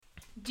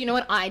Do you know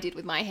what I did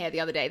with my hair the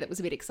other day that was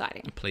a bit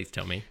exciting? Please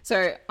tell me.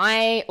 So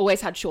I always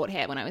had short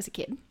hair when I was a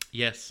kid.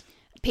 Yes.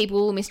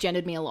 People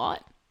misgendered me a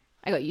lot.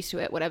 I got used to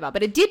it, whatever.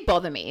 But it did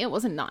bother me. It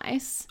wasn't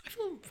nice. I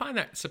find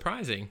that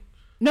surprising.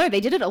 No, they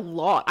did it a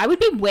lot. I would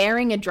be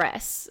wearing a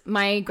dress.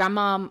 My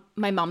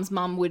mum's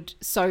mum would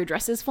sew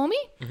dresses for me.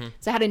 Mm-hmm.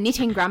 So I had a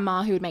knitting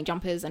grandma who would make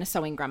jumpers and a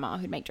sewing grandma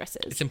who'd make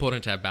dresses. It's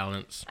important to have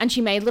balance. And she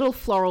made little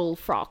floral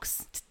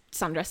frocks,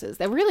 sundresses.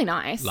 They're really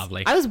nice.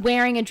 Lovely. I was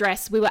wearing a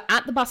dress. We were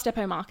at the bus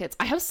depot markets.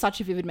 I have such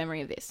a vivid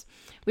memory of this.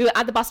 We were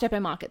at the bus depot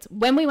markets.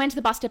 When we went to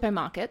the bus depot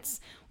markets,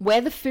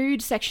 where the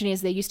food section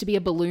is, there used to be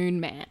a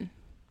balloon man.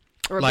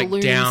 Or a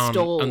balloon down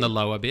stall. on the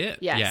lower bit?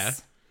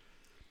 Yes.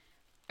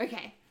 Yeah.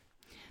 Okay.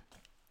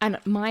 And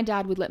my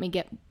dad would let me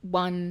get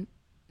one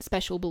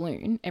special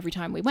balloon every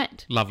time we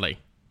went. Lovely.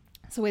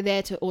 So we're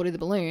there to order the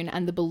balloon,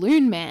 and the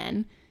balloon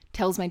man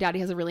tells my dad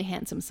he has a really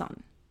handsome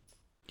son.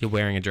 You're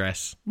wearing a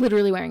dress.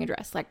 Literally wearing a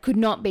dress. Like, could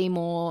not be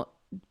more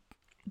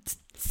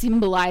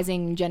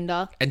symbolizing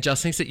gender. And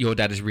just thinks that your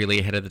dad is really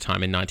ahead of the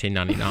time in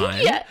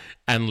 1999 Yeah.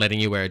 and letting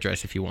you wear a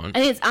dress if you want.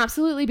 And it's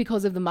absolutely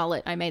because of the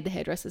mullet I made the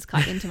hairdressers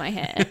cut into my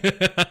hair.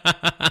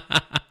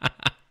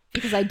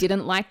 Because I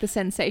didn't like the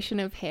sensation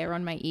of hair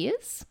on my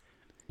ears.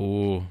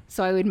 Ooh.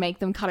 So I would make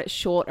them cut it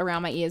short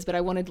around my ears, but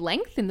I wanted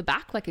length in the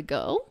back like a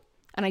girl.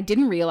 And I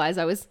didn't realize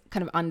I was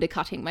kind of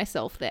undercutting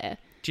myself there.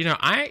 Do you know,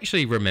 I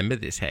actually remember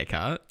this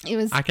haircut. It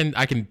was. I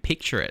can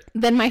picture it.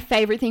 Then my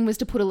favorite thing was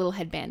to put a little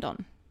headband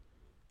on.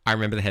 I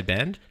remember the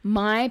headband.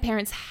 My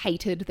parents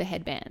hated the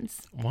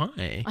headbands.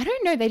 Why? I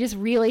don't know. They just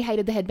really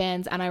hated the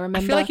headbands. And I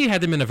remember. I feel like you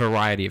had them in a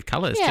variety of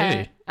colours too.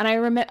 And I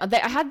remember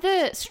I had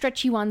the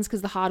stretchy ones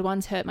because the hard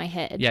ones hurt my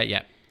head.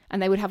 Yeah.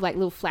 And they would have like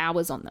little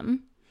flowers on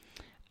them.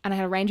 And I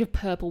had a range of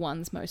purple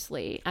ones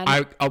mostly.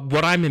 And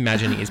what I'm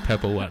imagining is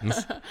purple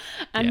ones.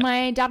 And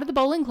my dad at the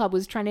bowling club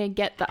was trying to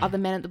get the other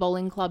men at the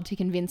bowling club to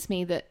convince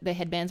me that the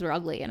headbands were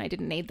ugly and I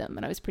didn't need them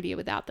and I was prettier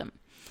without them.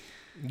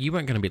 You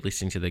weren't going to be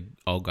listening to the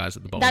old guys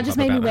at the bowling club. That just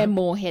made me wear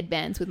more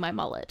headbands with my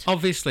mullet.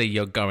 Obviously,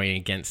 you're going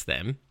against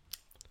them.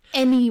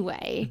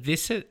 Anyway.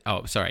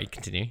 Sorry,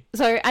 continue.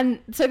 So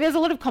there's a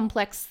lot of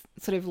complex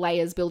sort of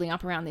layers building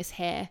up around this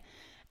hair.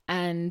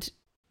 And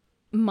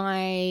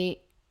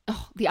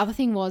the other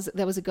thing was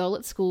there was a girl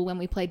at school when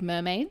we played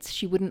mermaids.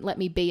 She wouldn't let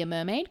me be a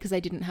mermaid because I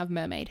didn't have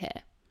mermaid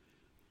hair.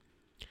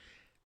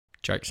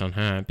 Joke's on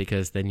her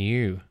because the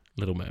new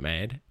Little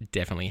Mermaid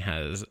definitely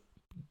has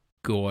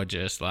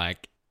gorgeous,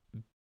 like,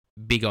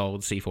 big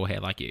old C4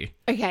 hair like you.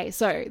 Okay,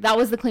 so that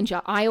was the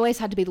clincher. I always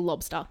had to be the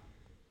lobster.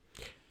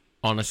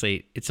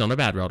 Honestly, it's not a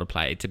bad role to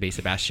play to be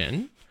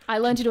Sebastian. I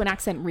learned to do an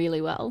accent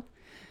really well.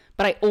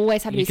 But I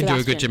always had to be Sebastian.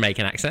 You can do a good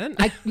Jamaican accent.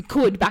 I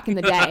could back in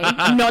the day.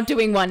 I'm not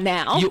doing one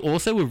now. You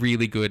also were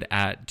really good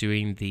at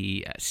doing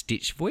the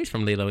Stitch voice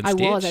from Lilo and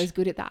Stitch. I was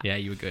good at that. Yeah,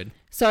 you were good.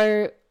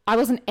 So I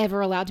wasn't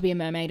ever allowed to be a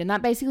mermaid. And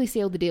that basically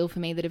sealed the deal for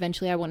me that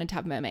eventually I wanted to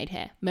have mermaid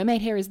hair.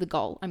 Mermaid hair is the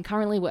goal. I'm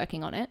currently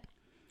working on it.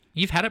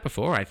 You've had it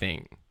before, I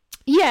think.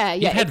 Yeah.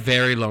 You've had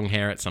very long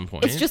hair at some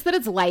point. It's just that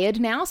it's layered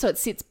now, so it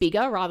sits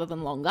bigger rather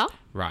than longer.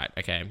 Right,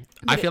 okay.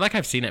 I feel like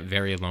I've seen it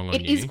very long on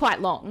you. It is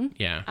quite long.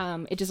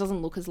 Yeah. It just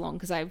doesn't look as long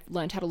because I've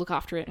learned how to look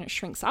after it and it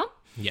shrinks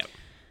up. Yep.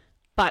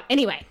 But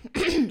anyway.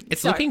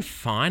 It's looking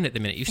fine at the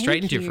minute. You've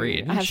straightened your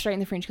fringe. I have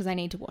straightened the fringe because I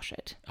need to wash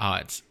it. Oh,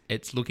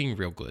 it's looking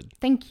real good.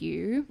 Thank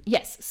you.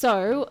 Yes.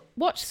 So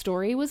what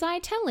story was I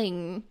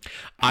telling?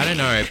 I don't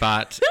know,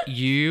 but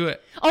you...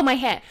 Oh, my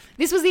hair.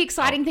 This was the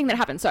exciting thing that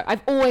happened. So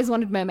I've always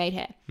wanted mermaid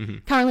hair.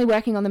 Mm-hmm. Currently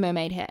working on the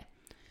mermaid hair.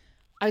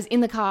 I was in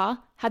the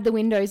car, had the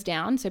windows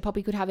down so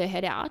Poppy could have her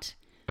head out.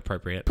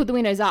 Appropriate. Put the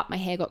windows up. My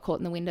hair got caught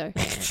in the window.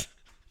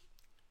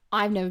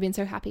 I've never been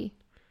so happy.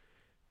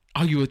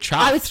 Oh, you were chuffed?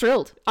 I was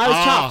thrilled. I was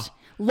chuffed.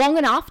 Long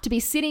enough to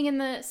be sitting in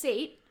the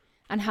seat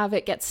and have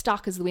it get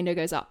stuck as the window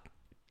goes up.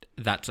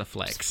 That's a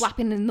flex. Just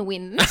flapping in the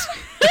wind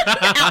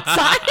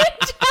outside.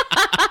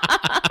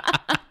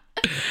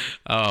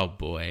 Oh,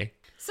 boy.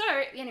 So,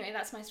 anyway,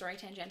 that's my story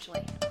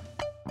tangentially.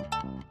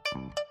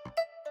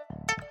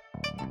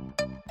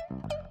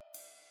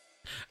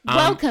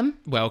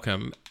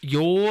 Welcome.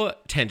 Your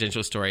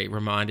tangential story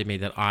reminded me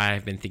that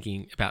I've been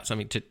thinking about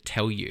something to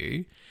tell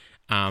you.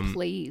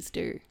 Please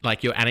do.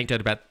 Like your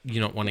anecdote about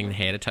you not wanting the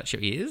hair to touch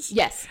your ears.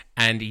 Yes.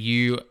 And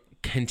you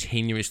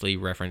continuously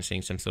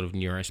referencing some sort of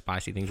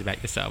neurospicy things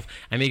about yourself.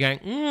 And me going,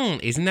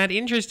 isn't that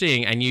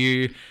interesting? And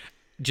you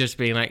just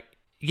being like,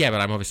 yeah,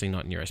 but I'm obviously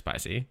not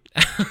neurospicy.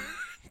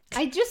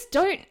 I just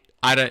don't.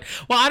 I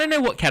don't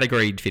know what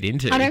category you'd fit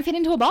into. I don't fit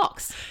into a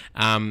box.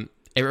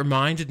 It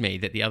reminded me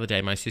that the other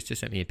day my sister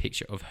sent me a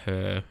picture of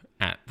her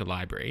at the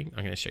library.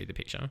 I'm going to show you the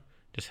picture.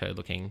 Just her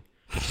looking...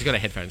 She's got her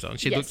headphones on.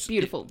 She looks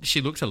beautiful.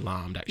 She looks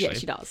alarmed, actually. Yeah,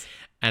 she does.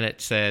 And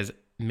it says,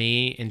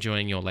 me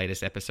enjoying your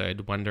latest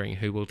episode, wondering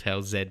who will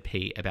tell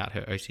ZP about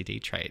her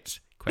OCD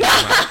traits.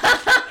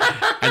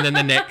 And then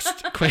the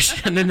next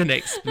question, and then the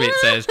next bit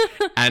says,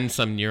 and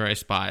some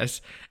neurospice.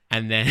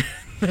 And then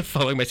the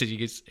following message,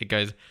 it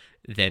goes,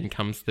 then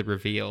comes the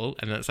reveal.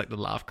 And then it's like the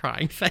laugh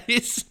crying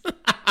face.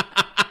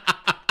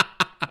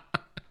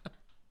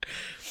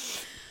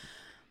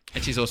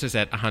 And she's also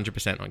said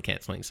 100% on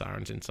cancelling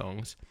sirens in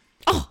songs.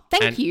 Oh,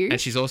 thank you. And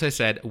she's also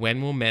said,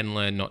 when will men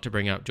learn not to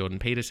bring up Jordan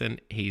Peterson?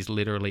 He's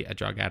literally a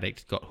drug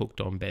addict, got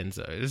hooked on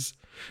benzos.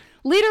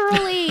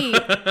 Literally.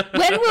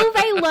 When will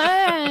they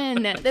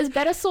learn? There's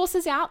better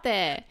sources out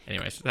there.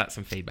 Anyways, that's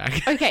some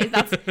feedback. Okay,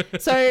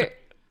 so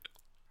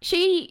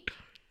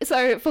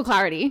for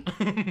clarity,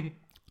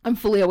 I'm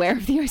fully aware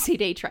of the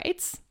OCD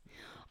traits.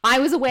 I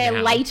was aware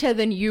later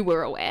than you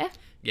were aware.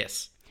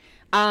 Yes.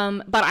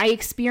 But I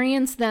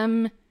experience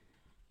them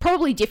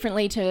probably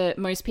differently to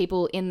most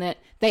people in that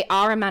they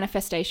are a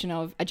manifestation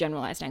of a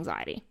generalized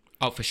anxiety.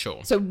 Oh, for sure.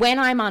 So when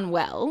I'm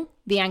unwell,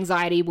 the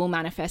anxiety will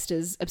manifest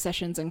as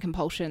obsessions and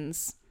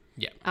compulsions.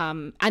 Yeah.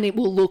 And it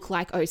will look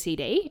like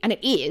OCD, and it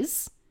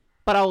is,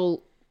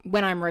 but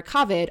when I'm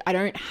recovered, I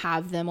don't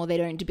have them, or they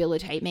don't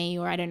debilitate me,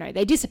 or I don't know,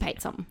 they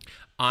dissipate some.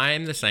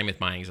 I'm the same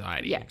with my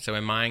anxiety. Yeah. So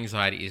when my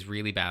anxiety is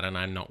really bad and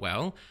I'm not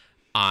well,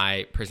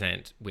 I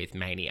present with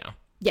mania.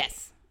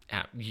 Yes.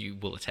 You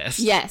will attest.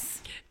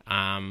 Yes.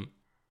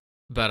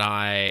 But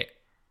I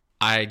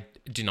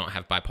do not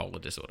have bipolar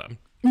disorder.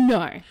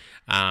 No.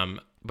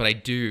 But I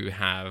do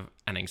have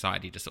an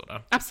anxiety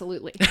disorder.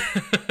 Absolutely.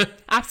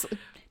 Absolutely.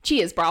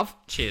 Cheers, bruv.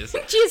 Cheers.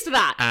 Cheers to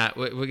that.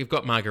 We've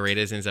got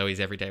margaritas and Zoe's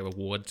Everyday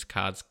Rewards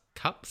cups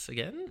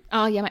again.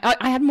 Oh, yeah.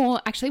 I had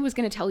more. Actually, was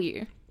going to tell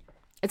you.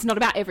 It's not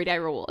about Everyday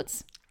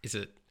Rewards. Is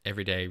it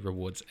Everyday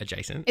Rewards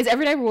adjacent? It's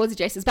Everyday Rewards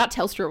adjacent. It's about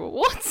Telstra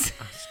Rewards.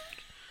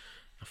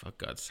 Oh, for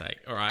God's sake.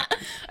 All right.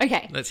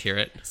 Okay. Let's hear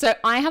it. So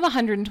I have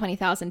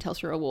 120,000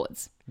 Telstra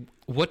Rewards.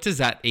 What does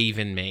that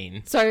even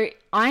mean? So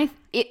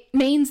it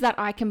means that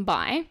I can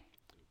buy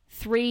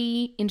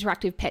 3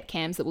 interactive pet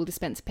cams that will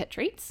dispense pet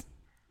treats,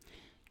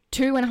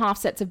 2.5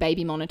 sets of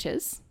baby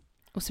monitors,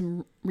 or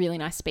some really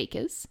nice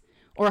speakers,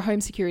 or a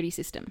home security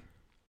system.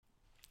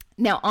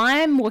 Now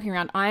I'm walking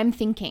around, I'm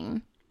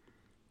thinking,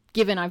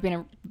 given I've been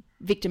a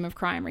victim of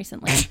crime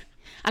recently,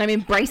 and I'm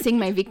embracing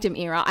my victim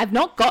era, I've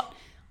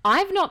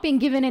not been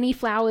given any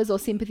flowers or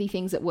sympathy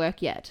things at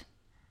work yet.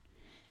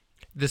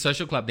 The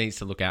social club needs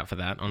to look out for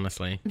that,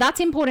 honestly. That's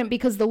important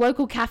because the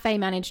local cafe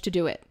managed to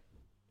do it.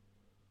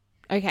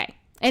 Okay.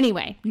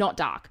 Anyway, not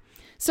dark.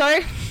 So...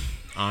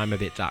 I'm a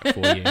bit dark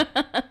for you.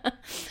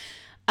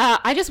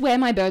 I just wear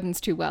my burdens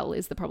too well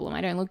is the problem.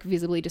 I don't look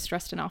visibly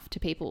distressed enough to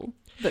people.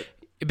 But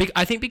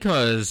I think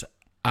because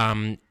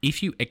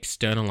if you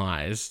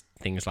externalize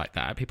things like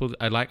that, people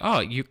are like, oh,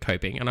 you're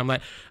coping. And I'm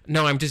like,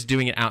 no, I'm just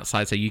doing it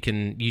outside so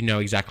you know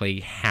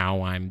exactly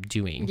how I'm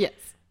doing. Yes.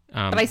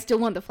 But I still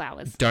want the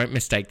flowers. Don't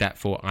mistake that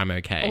for I'm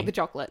okay. Or the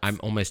chocolates. I'm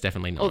almost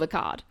definitely not. Or the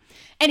card.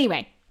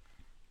 Anyway,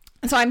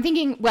 so I'm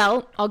thinking,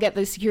 well, I'll get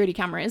the security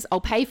cameras.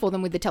 I'll pay for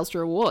them with the Telstra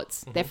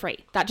Rewards. Mm-hmm. They're free.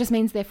 That just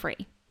means they're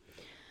free.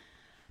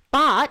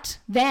 But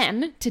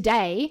then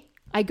today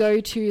I go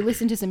to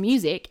listen to some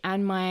music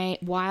and my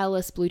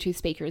wireless Bluetooth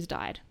speaker has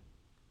died.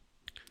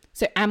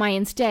 So am I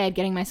instead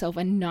getting myself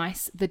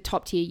the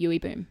top tier UE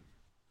boom?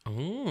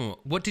 Oh,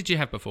 what did you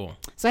have before?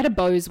 So I had a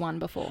Bose one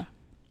before.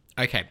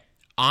 Okay.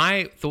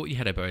 I thought you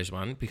had a Bose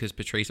one because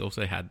Patrice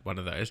also had one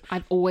of those.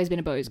 I've always been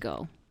a Bose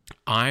girl.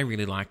 I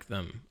really like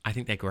them. I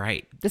think they're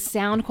great. The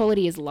sound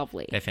quality is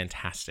lovely. They're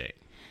fantastic.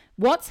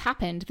 What's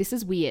happened, this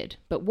is weird,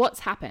 but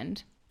what's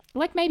happened,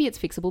 like maybe it's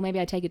fixable, maybe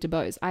I take it to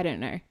Bose, I don't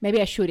know. Maybe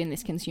I should in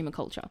this consumer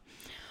culture.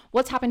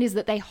 What's happened is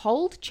that they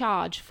hold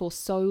charge for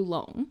so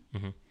long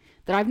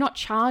that I've not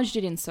charged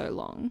it in so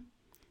long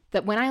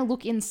that when I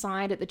look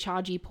inside at the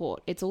chargey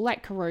port, it's all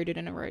like corroded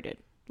and eroded.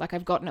 Like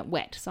I've gotten it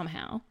wet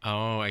somehow.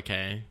 Oh,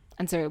 okay.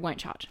 And so it won't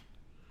charge.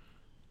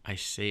 I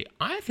see.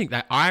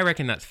 I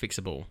reckon that's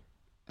fixable.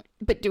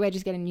 But do I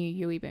just get a new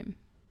UE boom?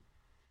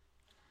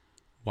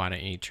 Why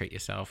don't you treat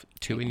yourself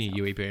to a new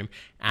UE boom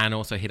and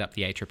also hit up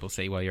the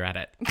ACCC while you're at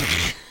it?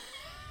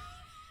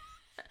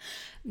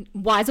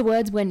 Wiser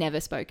words were never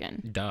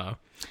spoken. Duh.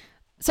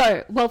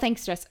 So, well,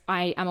 thanks, Jess.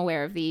 I am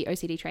aware of the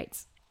OCD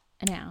traits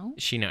now.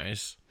 She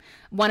knows.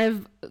 One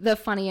of the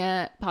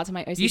funnier parts of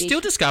my OCD... You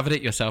still discovered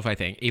it yourself, I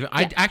think.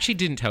 I actually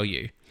didn't tell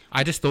you.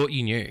 I just thought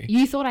you knew.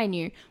 You thought I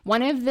knew.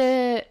 One of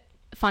the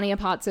funnier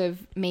parts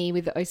of me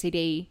with the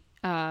OCD,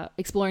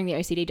 exploring the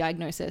OCD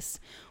diagnosis,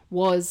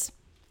 was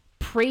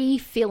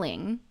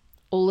pre-filling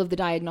all of the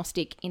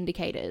diagnostic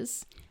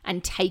indicators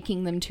and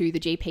taking them to the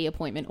GP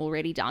appointment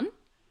already done.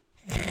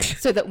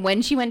 So that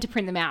when she went to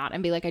print them out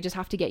and be like, I just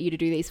have to get you to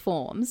do these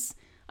forms,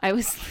 I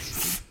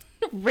was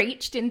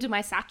reached into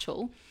my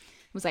satchel,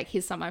 was like,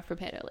 here's some I've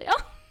prepared earlier.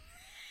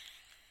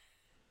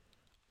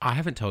 I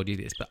haven't told you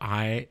this, but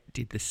I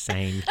did the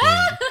same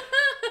thing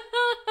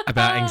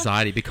about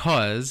anxiety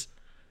because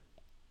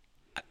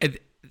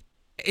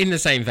in the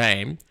same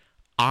vein,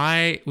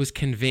 I was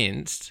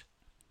convinced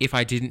if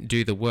I didn't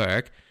do the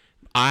work,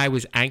 I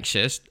was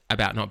anxious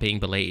about not being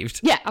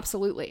believed. Yeah,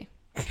 absolutely.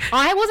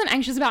 I wasn't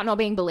anxious about not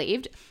being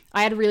believed.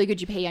 I had a really good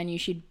GP. I knew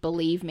she'd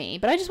believe me,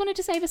 but I just wanted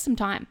to save us some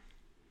time.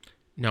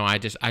 No, I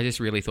just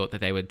really thought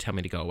that they would tell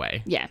me to go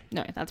away. Yeah,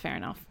 no, that's fair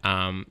enough.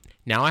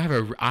 Now I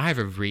have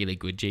a really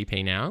good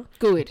GP now.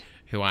 Good.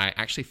 Who I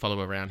actually follow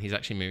around. He's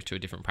actually moved to a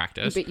different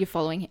practice. But you're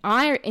following him.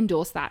 I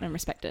endorse that and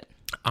respect it.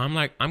 I'm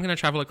like, I'm going to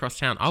travel across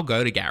town. I'll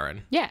go to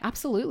Garran. Yeah,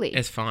 absolutely.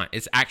 It's fine.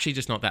 It's actually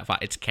just not that far.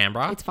 It's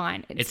Canberra. It's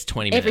fine. It's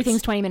 20 minutes.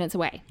 Everything's 20 minutes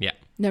away. Yeah.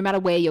 No matter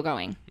where you're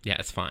going. Yeah,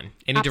 it's fine.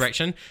 Any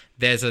direction,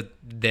 there's a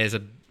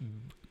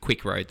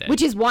quick road there.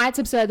 Which is why it's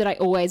absurd that I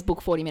always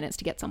book 40 minutes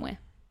to get somewhere.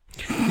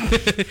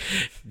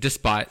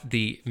 Despite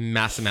the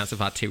mass amounts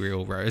of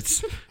arterial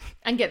roads.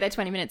 And get there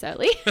 20 minutes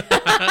early.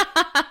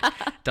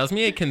 Does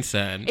me a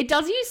concern. It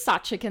does you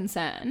such a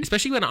concern.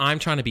 Especially when I'm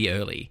trying to be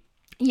early.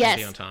 Yes.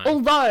 Be on time.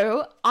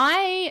 Although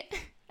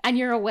and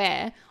you're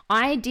aware,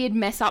 I did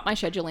mess up my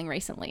scheduling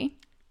recently.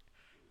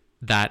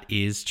 That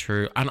is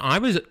true. And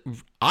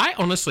I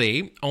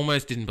honestly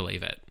almost didn't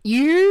believe it.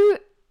 You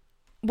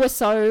were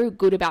so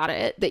good about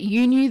it that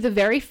you knew the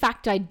very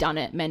fact I'd done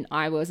it meant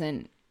I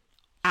wasn't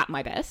at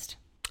my best.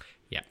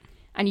 Yeah.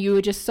 And you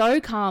were just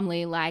so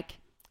calmly like,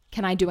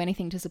 can I do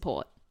anything to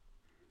support?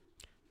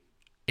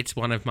 It's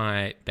one of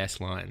my best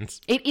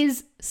lines. It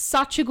is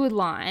such a good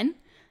line.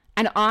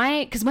 And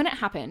because when it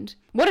happened,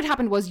 what had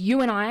happened was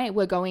you and I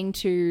were going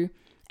to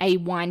a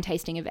wine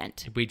tasting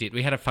event. We did.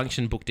 We had a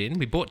function booked in.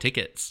 We bought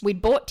tickets.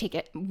 We'd bought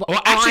tickets.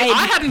 Well, actually,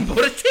 I hadn't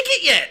bought a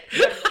ticket yet.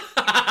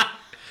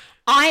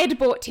 I had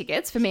bought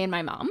tickets for me and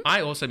my mum.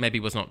 I also maybe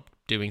was not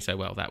doing so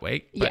well that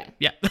week. But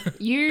yeah.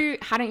 You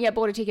hadn't yet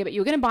bought a ticket, but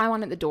you were going to buy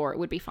one at the door. It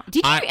would be fun.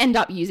 Did you end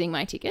up using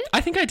my ticket? I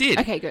think I did.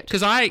 Okay, good.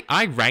 Because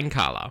I rang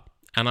Carla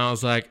and I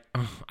was like,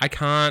 oh, I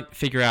can't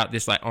figure out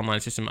this like online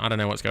system. I don't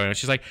know what's going on.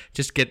 She's like,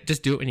 just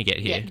do it when you get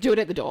here. Yeah, do it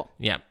at the door.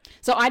 Yeah.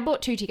 So I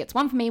bought 2 tickets,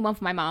 one for me, one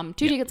for my mum,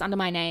 2 tickets under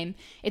my name.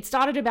 It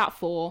started about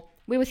 4.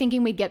 We were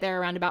thinking we'd get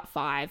there around about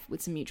 5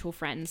 with some mutual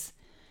friends.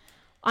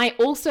 I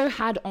also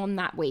had on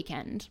that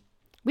weekend,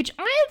 which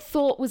I had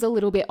thought was a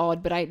little bit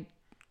odd, but I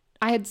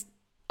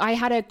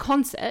had a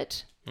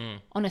concert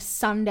on a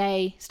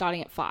Sunday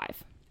starting at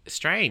 5.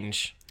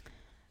 Strange.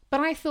 But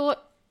I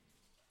thought,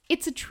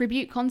 it's a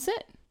tribute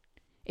concert.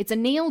 It's a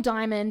Neil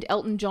Diamond,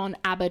 Elton John,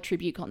 ABBA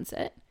tribute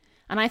concert.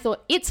 And I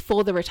thought, it's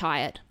for the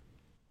retired.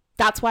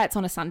 That's why it's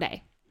on a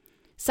Sunday.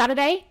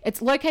 Saturday,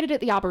 it's located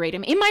at the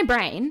Arboretum. In my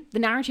brain, the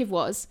narrative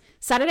was,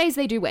 Saturdays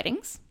they do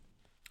weddings.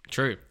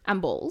 True.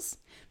 And balls.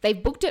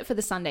 They've booked it for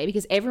the Sunday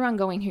because everyone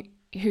going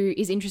who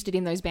is interested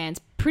in those bands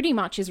pretty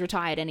much is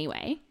retired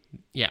anyway.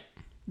 Yeah.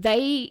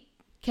 They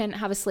can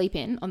have a sleep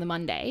in on the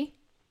Monday.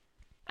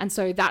 And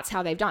so that's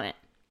how they've done it.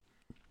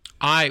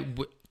 I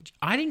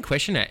didn't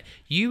question it.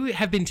 You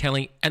have been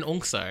telling, and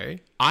also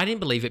I didn't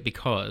believe it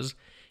because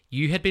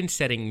you had been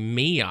setting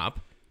me up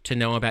to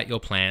know about your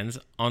plans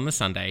on the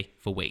Sunday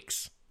for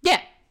weeks.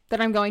 Yeah, that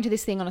I'm going to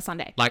this thing on a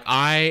Sunday. Like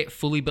I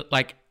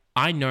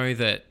know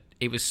that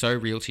it was so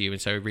real to you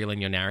and so real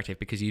in your narrative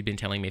because you'd been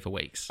telling me for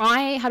weeks.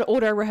 I had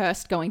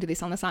auto-rehearsed going to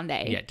this on the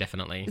Sunday. Yeah,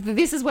 definitely.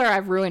 This is where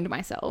I've ruined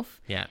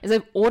myself. Yeah. Is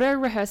I've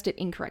auto-rehearsed it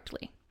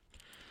incorrectly.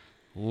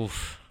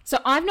 Oof. So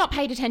I've not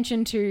paid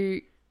attention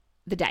to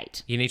the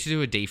date. You need to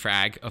do a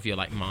defrag of your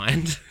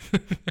mind.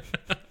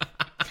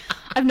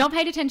 I've not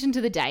paid attention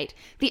to the date.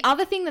 The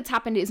other thing that's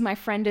happened is my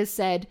friend has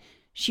said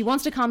she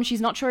wants to come. She's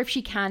not sure if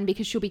she can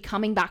because she'll be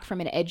coming back from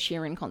an Ed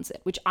Sheeran concert,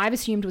 which I've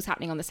assumed was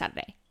happening on the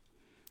Saturday.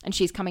 And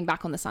she's coming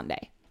back on the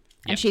Sunday.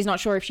 And she's not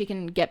sure if she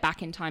can get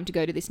back in time to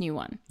go to this new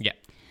one. Yeah.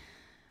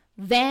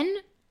 Then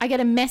I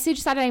get a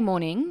message Saturday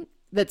morning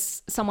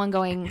that's someone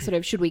going sort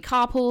of, should we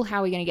carpool? How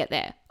are we going to get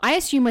there? I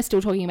assume we're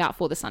still talking about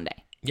for the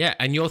Sunday. Yeah,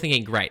 and you're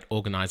thinking, great,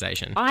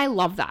 organisation. I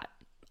love that.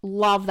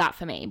 Love that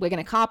for me. We're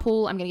going to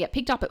carpool. I'm going to get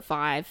picked up at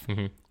 5.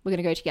 Mm-hmm. We're going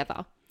to go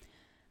together.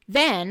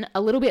 Then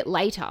a little bit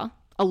later,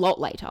 a lot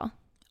later,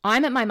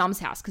 I'm at my mum's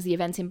house because the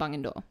event's in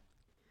Bungendore.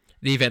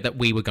 The event that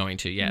we were going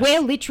to, yes.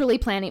 We're literally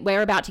planning.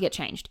 We're about to get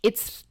changed.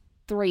 It's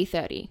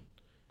 3:30.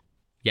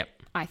 Yep.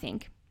 I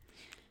think.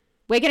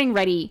 We're getting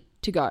ready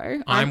to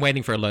go. I'm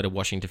waiting for a load of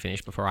washing to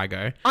finish before I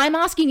go. I'm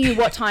asking you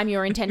what time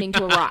you're intending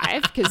to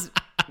arrive because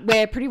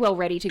we're pretty well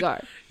ready to go.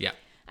 Yeah.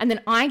 And then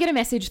I get a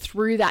message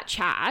through that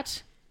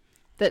chat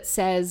that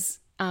says,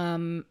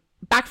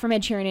 back from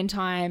Ed Sheeran in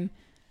time.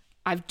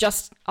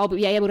 I'll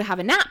be able to have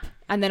a nap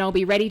and then I'll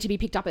be ready to be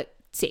picked up at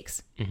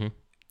 6. Mm-hmm.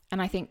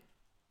 And I think,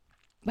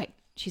 wait,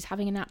 she's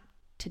having a nap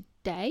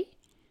today?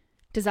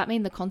 Does that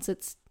mean the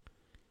concert's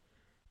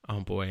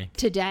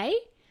today?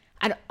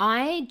 And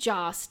I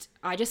just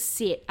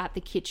sit at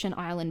the kitchen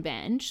island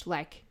bench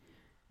like,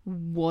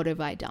 what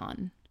have I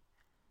done?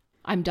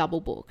 I'm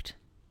double booked.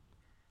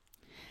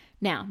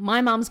 Now, my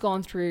mum's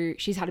gone through,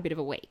 she's had a bit of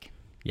a week.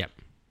 Yep.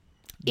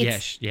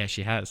 Yes,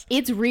 she has.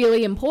 It's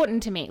really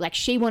important to me. Like,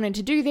 she wanted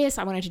to do this.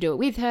 I wanted to do it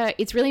with her.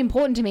 It's really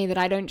important to me that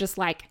I don't just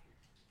like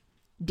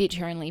ditch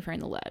her and leave her in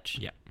the lurch.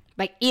 Yeah.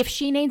 Like, if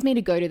she needs me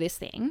to go to this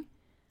thing,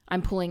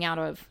 I'm pulling out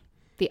of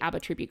the ABBA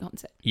tribute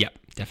concert. Yep,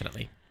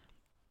 definitely.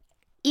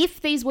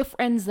 If these were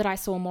friends that I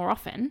saw more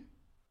often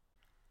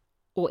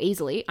or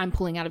easily, I'm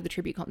pulling out of the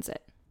tribute concert.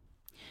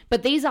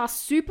 But these are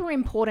super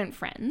important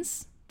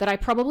friends that I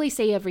probably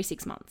see every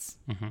 6 months.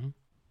 Mm-hmm.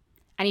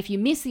 And if you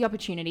miss the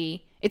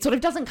opportunity, it sort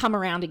of doesn't come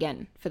around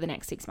again for the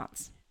next 6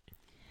 months.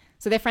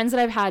 So they're friends that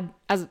I've had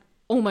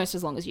almost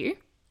as long as you,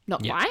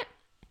 not quite.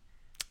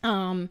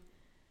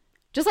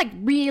 just like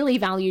really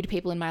valued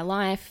people in my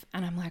life.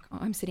 And I'm like, oh,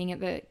 I'm sitting at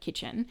the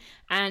kitchen.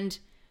 And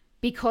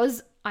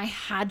because I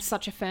had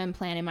such a firm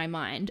plan in my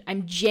mind,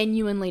 I'm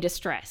genuinely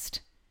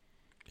distressed.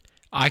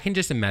 I can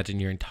just imagine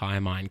your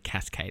entire mind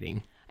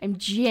cascading. I'm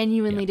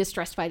genuinely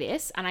distressed by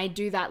this. And I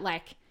do that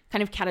like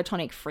kind of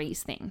catatonic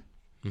freeze thing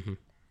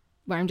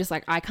where I'm just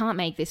like, I can't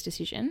make this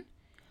decision.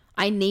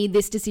 I need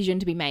this decision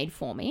to be made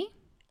for me.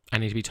 I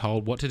need to be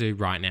told what to do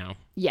right now.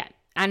 Yeah.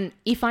 And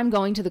if I'm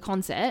going to the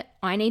concert,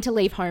 I need to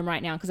leave home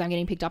right now because I'm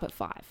getting picked up at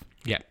 5.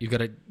 Yeah. You've got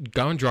to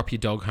go and drop your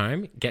dog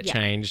home, get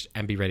changed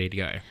and be ready to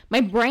go.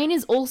 My brain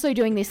is also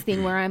doing this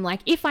thing where I'm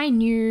like, if I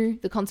knew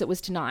the concert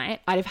was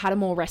tonight, I'd have had a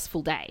more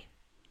restful day.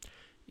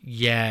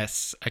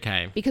 Yes.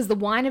 Okay. Because the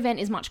wine event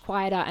is much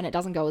quieter and it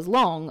doesn't go as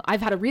long.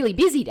 I've had a really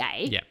busy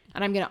day. Yeah.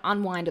 And I'm going to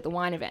unwind at the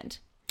wine event.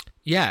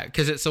 Yeah,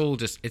 because it's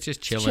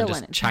just chilling,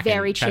 just It's chatting,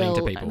 very chatting chill.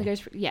 to people. And it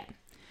goes, yeah.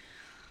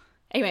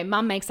 Anyway,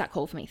 Mum makes that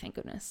call for me, thank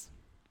goodness.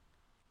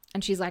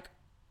 And she's like,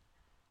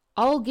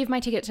 I'll give my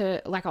ticket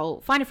to, like,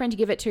 I'll find a friend to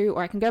give it to,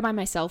 or I can go by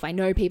myself. I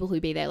know people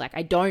who'd be there. Like,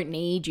 I don't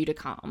need you to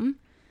come.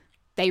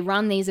 They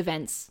run these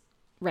events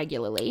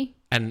regularly.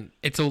 And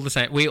it's all the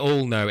same. We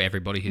all know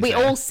everybody who's We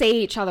there. all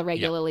see each other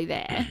regularly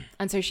there.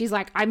 And so she's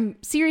like, I'm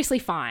seriously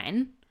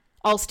fine.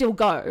 I'll still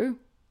go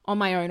on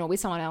my own or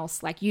with someone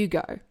else. Like, you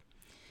go.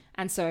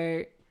 And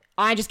so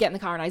I just get in the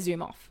car and I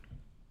zoom off.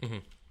 Mm-hmm.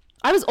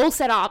 I was all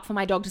set up for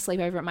my dog to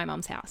sleep over at my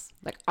mum's house.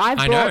 Like,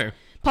 I know.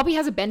 Poppy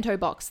has a bento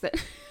box that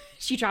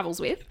she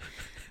travels with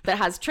that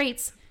has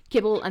treats,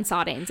 kibble and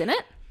sardines in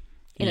it,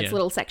 in its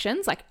little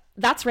sections. Like,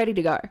 that's ready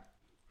to go.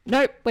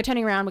 Nope, we're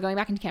turning around. We're going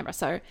back into Canberra.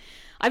 So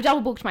I've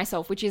double booked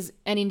myself, which is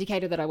an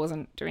indicator that I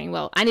wasn't doing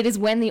well. And it is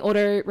when the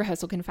auto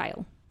rehearsal can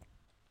fail.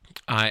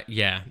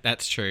 Yeah,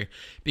 that's true.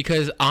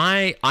 Because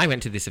I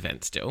went to this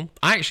event still.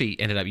 I actually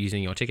ended up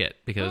using your ticket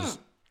because,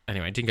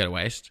 anyway, it didn't go to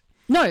waste.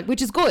 No,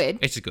 which is good.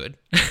 It's good.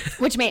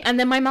 And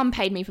then my mum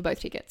paid me for both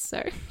tickets.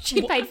 So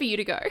she paid for you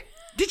to go.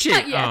 Did she?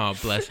 Yeah. Oh,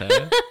 bless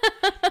her.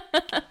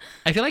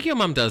 I feel like your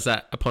mum does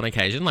that upon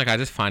occasion. Like, I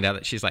just find out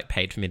that she's like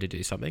paid for me to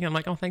do something. I'm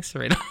like, oh, thanks,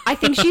 Serena. I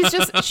think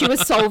she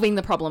was solving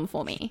the problem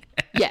for me.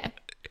 Yeah.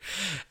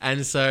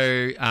 And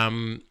so,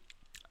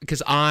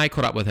 because I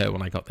caught up with her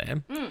when I got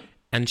there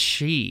and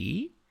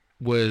she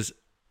was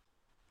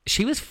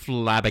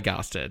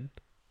flabbergasted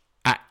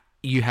at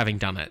you having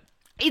done it.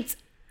 It's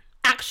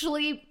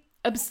actually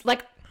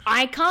like,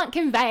 I can't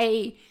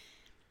convey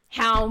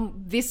how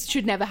this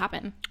should never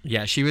happen.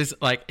 Yeah, she was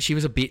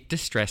a bit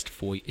distressed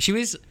for you. She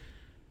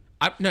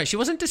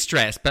wasn't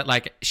distressed, but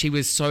like she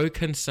was so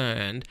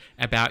concerned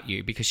about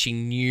you because she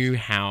knew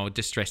how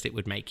distressed it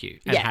would make you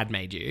and had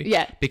made you.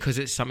 Yeah. Because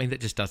it's something that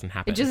just doesn't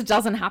happen. It just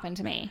doesn't happen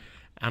to me.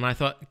 And I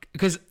thought,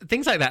 because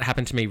things like that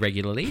happen to me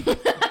regularly.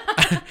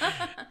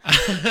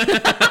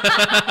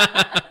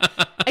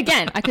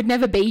 Again, I could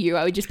never be you.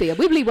 I would just be a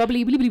wibbly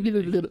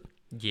wobbly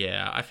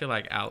Yeah, I feel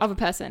like of a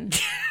person.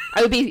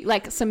 I would be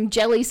like some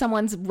jelly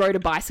someone's rode a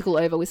bicycle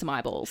over with some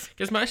eyeballs.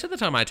 Because most of the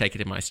time I take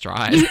it in my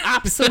stride. You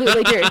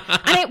absolutely do.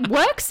 And it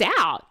works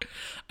out.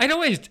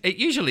 It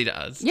usually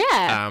does.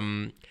 Yeah.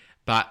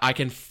 But I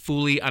can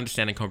fully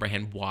understand and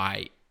comprehend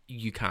why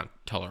you can't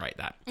tolerate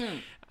that.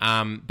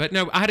 But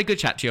no, I had a good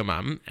chat to your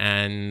mum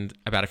and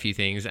about a few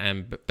things,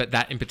 but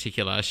that in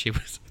particular, she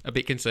was a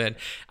bit concerned.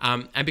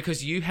 And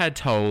because you had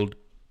told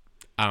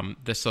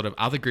the sort of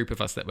other group of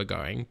us that were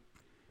going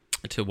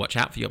to watch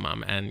out for your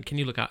mum, and can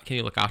you look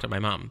after my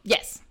mum?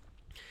 Yes.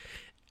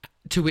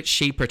 To which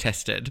she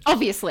protested.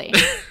 Obviously.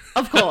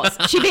 Of course.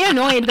 She'd be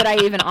annoyed that I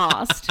even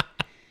asked.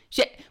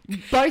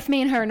 Both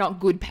me and her are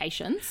not good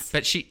patients.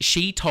 But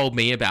she told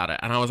me about it,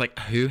 and I was like,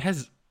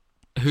 who's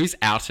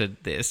outed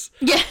this?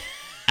 Yeah.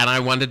 And I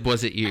wondered,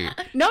 was it you?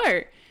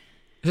 No.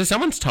 So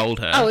someone's told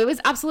her. Oh, it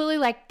was absolutely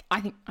like, I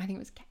think it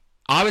was Kate.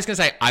 I was going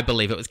to say, I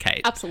believe it was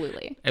Kate.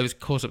 Absolutely. Of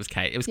course it was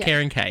Kate. It was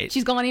caring Kate.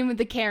 She's gone in with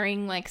the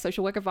caring, like,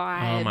 social worker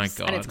vibes. Oh my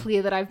God. And it's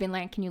clear that I've been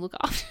like, can you look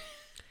after?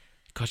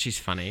 God, she's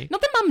funny.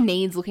 Not that mum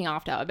needs looking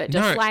after, but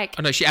just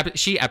No,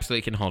 she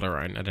absolutely can hold her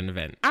own at an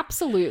event.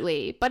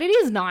 Absolutely. But it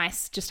is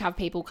nice just to have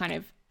people kind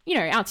of,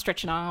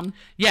 outstretch an arm.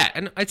 Yeah,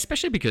 and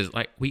especially because,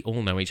 like, we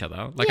all know each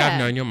other. Like, I've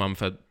known your mum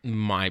for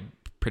my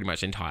pretty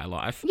much entire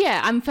life.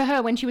 Yeah, and for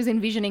her, when she was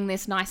envisioning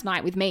this nice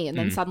night with me, and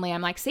then suddenly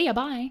I'm like, see ya,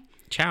 bye.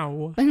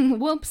 Ciao.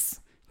 Whoops.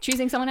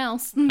 Choosing someone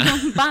else.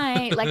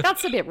 Bye. Like,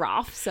 that's a bit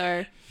rough.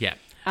 So, yeah.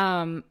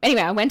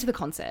 Anyway, I went to the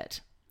concert.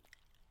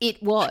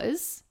 It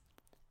was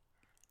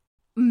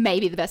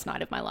maybe the best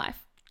night of my life.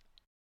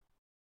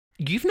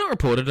 You've not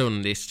reported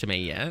on this to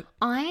me yet.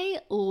 I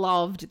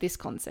loved this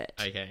concert.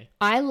 Okay.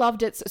 I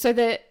loved it. So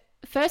the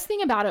first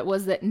thing about it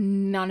was that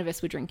none of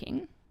us were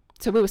drinking.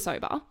 So we were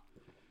sober.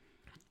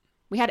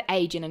 We had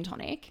a gin and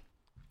tonic.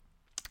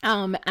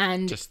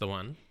 And just the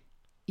one?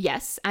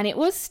 Yes. And it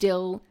was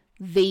still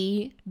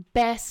the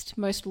best,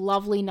 most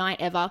lovely night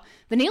ever.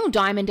 The Neil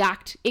Diamond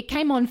act, it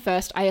came on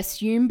first, I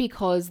assume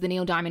because the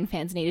Neil Diamond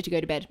fans needed to go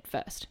to bed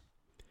first.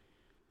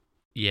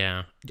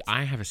 Yeah.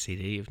 I have a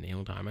CD of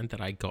Neil Diamond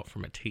that I got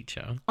from a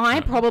teacher.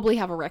 I probably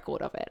have a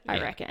record of it, I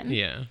reckon.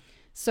 Yeah.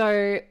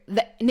 So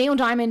the Neil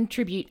Diamond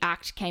tribute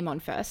act came on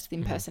first, the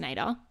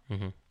impersonator.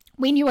 Mm-hmm.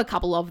 We knew a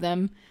couple of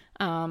them.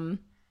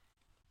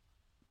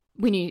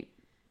 We knew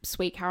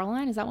Sweet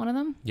Caroline. Is that one of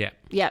them? Yeah.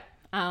 Yep.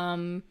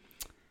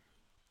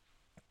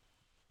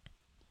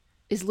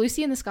 Is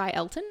Lucy in the Sky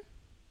Elton?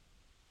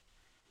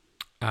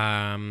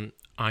 I'm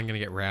going to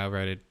get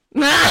railroaded.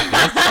 You're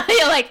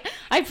like,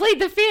 I played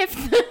the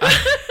fifth.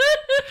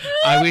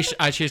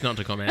 I choose not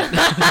to comment.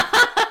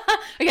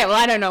 Okay, well,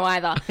 I don't know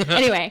either.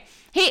 Anyway,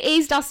 he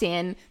eased us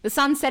in. The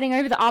sun's setting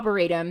over the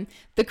Arboretum.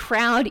 The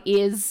crowd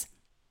is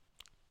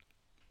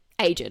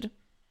aged.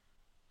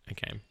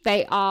 Okay.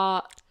 They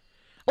are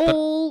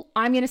all,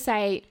 I'm going to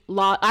say,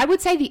 I would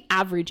say the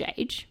average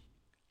age.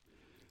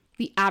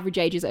 The average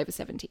age is over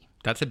 70.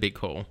 That's a big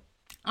call.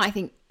 I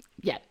think,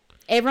 yeah.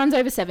 Everyone's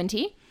over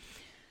 70.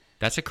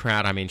 That's a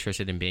crowd I'm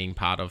interested in being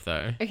part of,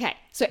 though. Okay,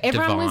 so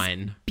everyone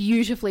Divine. was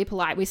beautifully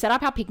polite. We set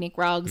up our picnic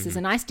rugs. There's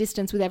a nice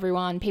distance with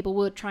everyone. People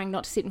were trying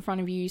not to sit in front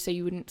of you so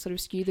you wouldn't sort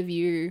of skew the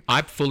view.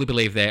 I fully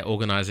believe they're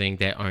organising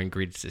their own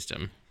grid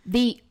system.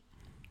 The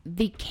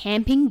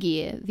camping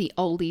gear the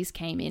oldies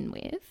came in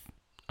with...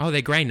 Oh,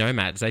 they're grey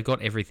nomads. They've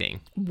got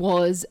everything.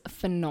 Was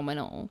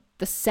phenomenal.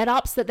 The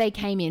setups that they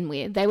came in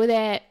with, they were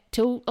there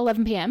till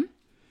 11 p.m.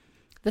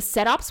 The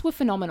setups were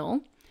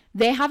phenomenal.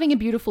 They're having a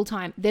beautiful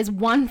time. There's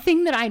one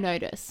thing that I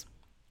notice.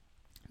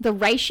 The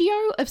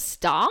ratio of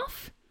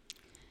staff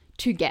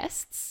to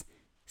guests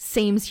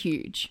seems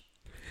huge.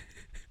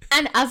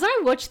 And as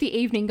I watch the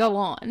evening go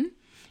on,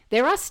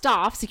 there are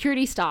staff,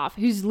 security staff,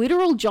 whose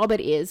literal job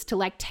it is to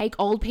like take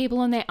old people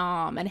on their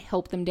arm and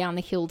help them down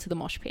the hill to the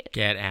mosh pit.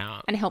 Get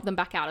out. And help them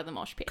back out of the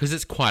mosh pit. Because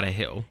it's quite a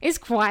hill. It's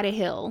quite a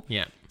hill.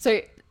 Yeah.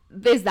 So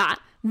there's that.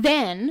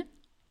 Then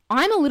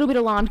I'm a little bit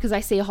alarmed because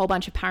I see a whole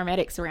bunch of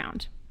paramedics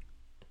around.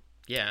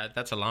 Yeah,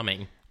 that's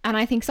alarming. And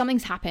I think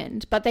something's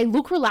happened, but they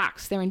look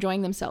relaxed. They're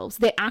enjoying themselves.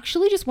 They're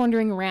actually just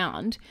wandering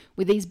around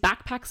with these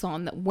backpacks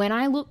on that when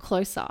I look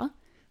closer,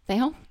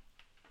 they're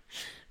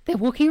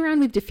walking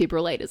around with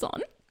defibrillators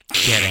on.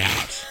 Get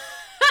out.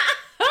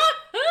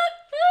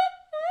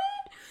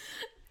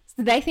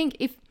 So they think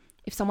if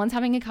someone's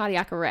having a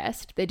cardiac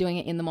arrest, they're doing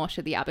it in the mosh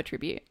at the ABBA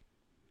tribute.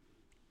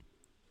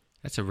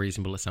 That's a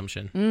reasonable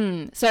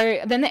assumption. So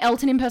then the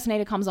Elton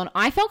impersonator comes on.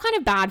 I felt kind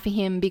of bad for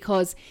him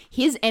because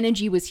his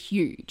energy was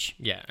huge.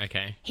 Yeah,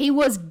 okay. He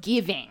was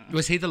giving.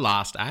 Was he the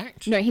last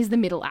act? No, he's the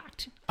middle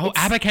act. Oh,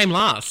 ABBA came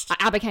last.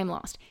 ABBA came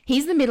last.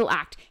 He's the middle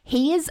act.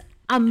 He is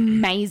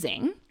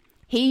amazing.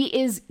 He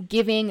is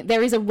giving...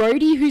 There is a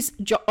roadie whose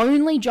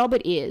only job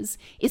it is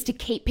to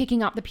keep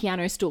picking up the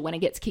piano stool when it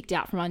gets kicked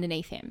out from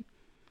underneath him.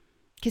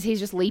 Because he's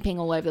just leaping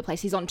all over the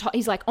place. He's on top.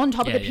 He's like on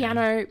top of the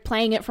piano,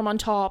 playing it from on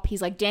top.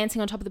 He's like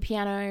dancing on top of the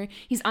piano.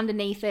 He's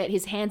underneath it.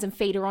 His hands and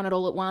feet are on it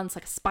all at once,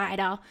 like a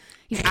spider.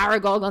 He's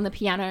Aragog on the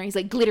piano. He's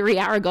like glittery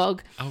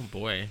Aragog. Oh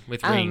boy,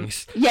 with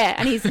wings. Yeah,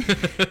 and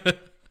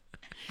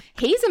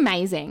he's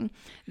amazing.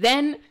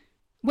 Then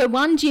we're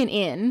one gin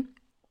in,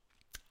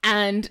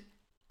 and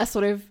a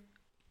sort of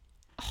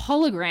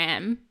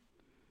hologram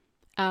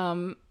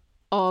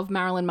of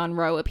Marilyn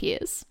Monroe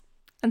appears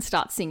and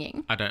starts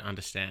singing. I don't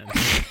understand.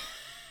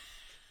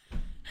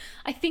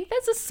 I think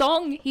there's a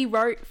song he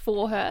wrote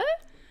for her.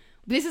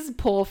 This is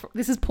poor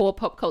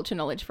pop culture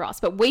knowledge for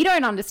us, but we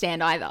don't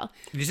understand either.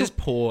 This is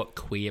poor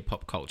queer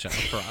pop culture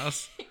for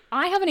us.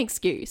 I have an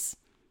excuse.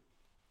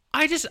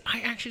 I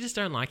actually just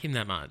don't like him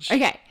that much.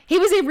 Okay. He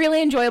was a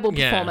really enjoyable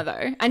performer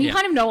though. And you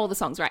kind of know all the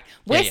songs, right?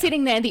 We're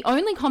sitting there. The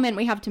only comment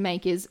we have to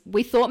make is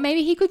we thought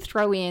maybe he could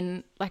throw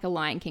in like a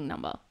Lion King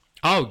number.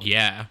 Oh,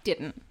 yeah.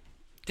 Didn't.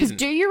 Because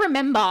do you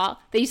remember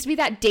there used to be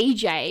that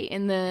DJ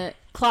in the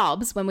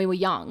clubs when we were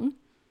young?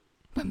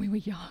 When we were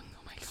young.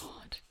 Oh my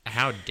God.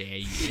 How dare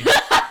you?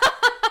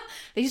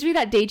 There used to be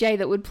that DJ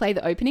that would play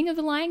the opening of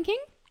The Lion King.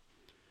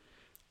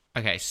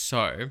 Okay,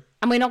 so...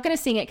 And we're not going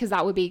to sing it because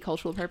that would be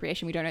cultural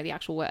appropriation. We don't know the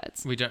actual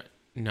words. We don't...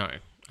 No,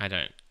 I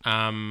don't.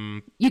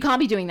 You can't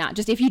be doing that.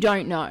 Just if you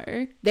don't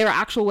know, there are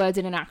actual words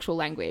in an actual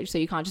language. So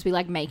you can't just be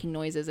like making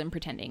noises and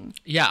pretending.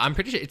 Yeah, I'm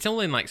pretty sure it's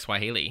all in like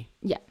Swahili.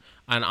 Yeah.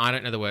 And I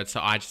don't know the words,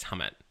 so I just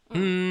hum it.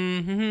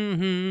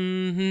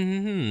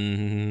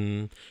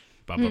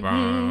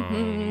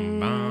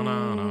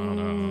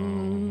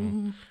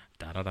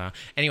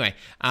 Anyway,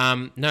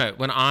 no,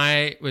 when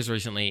I was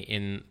recently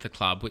in the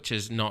club, which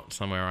is not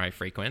somewhere I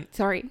frequent.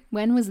 Sorry,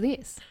 when was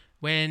this?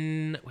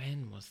 When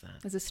was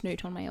that? There's a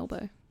snoot on my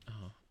elbow.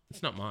 Oh,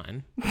 it's not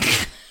mine.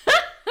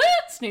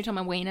 Snoot on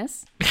my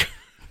weenus.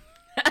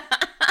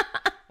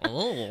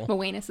 Oh. My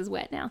weenus is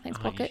wet now. Thanks,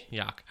 Pocket.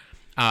 Yuck.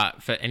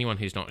 For anyone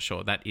who's not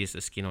sure, that is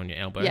the skin on your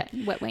elbow. Yeah,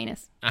 wet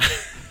weenus.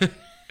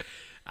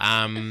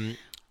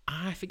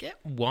 I forget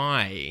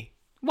why.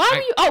 Why were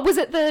you... Oh, was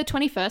it the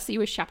 21st that you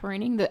were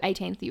chaperoning? The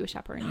 18th that you were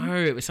chaperoning? No,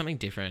 it was something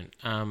different.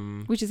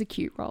 Which is a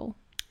cute role.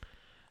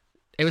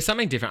 It was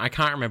something different. I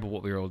can't remember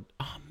what we were all...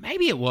 Oh,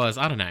 maybe it was.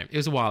 I don't know. It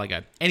was a while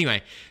ago.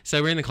 Anyway,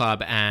 so we're in the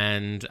club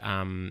and...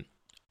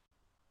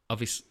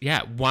 obviously,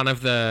 yeah, one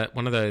of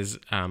those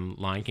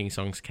Lion King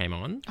songs came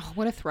on. Oh,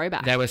 what a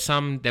throwback! There was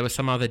some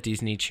other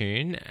Disney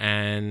tune,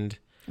 and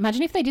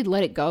Imagine if they did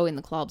Let It Go in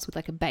the clubs with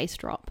like a bass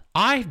drop.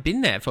 I've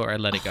been there for a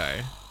Let It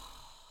Go.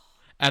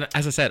 And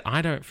as I said,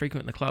 I don't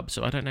frequent the club,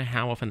 so I don't know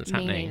how often it's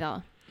happening.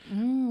 Me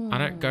neither. I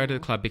don't go to the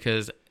club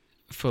because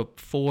for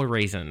 4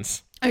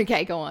 reasons.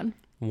 Okay, go on.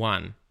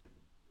 1,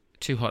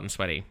 too hot and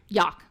sweaty.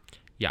 Yuck.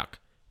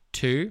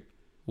 2,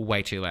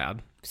 way too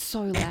loud.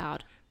 So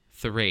loud.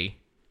 3,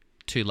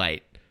 too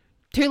late.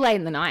 Too late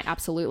in the night,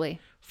 absolutely.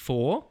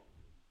 4,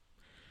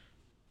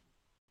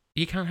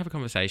 you can't have a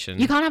conversation.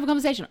 You can't have a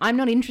conversation. I'm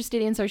not interested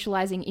in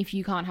socializing if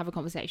you can't have a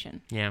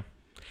conversation. Yeah.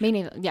 Me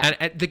neither.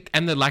 Yeah.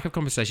 And the lack of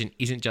conversation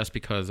isn't just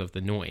because of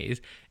the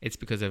noise. It's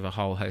because of a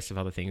whole host of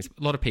other things.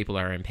 A lot of people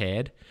are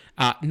impaired.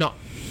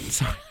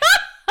 Sorry.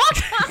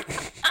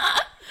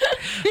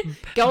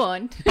 Go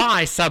on.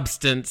 By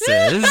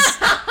substances.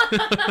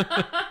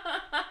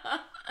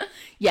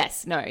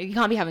 Yes. No, you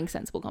can't be having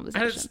sensible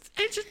conversations.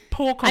 It's just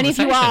poor And if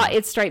conversation. you are,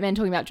 it's straight men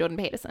talking about Jordan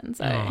Peterson.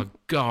 So. Oh,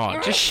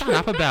 God. Just shut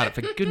up about it,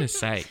 for goodness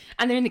sake.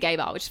 And they're in the gay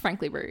bar, which is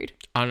frankly rude.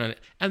 I don't know.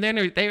 And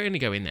they only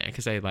go in there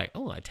because they're like,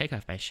 oh, I take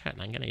off my shirt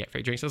and I'm going to get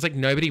free drinks. I was like,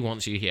 nobody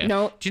wants you here.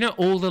 No. Do you know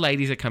all the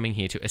ladies are coming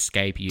here to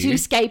escape you? To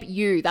escape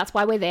you. That's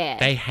why we're there.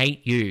 They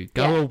hate you.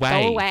 Go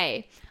away. Go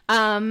away.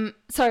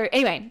 So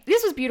anyway,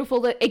 this was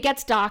beautiful. It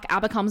gets dark.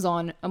 ABBA comes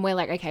on and we're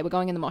like, okay, we're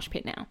going in the mosh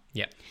pit now.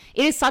 Yeah.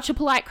 It is such a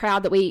polite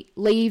crowd that we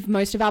leave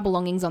most of our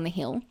belongings on the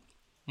hill.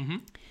 Mm-hmm.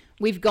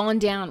 We've gone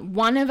down.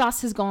 One of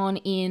us has gone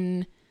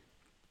in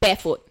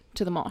barefoot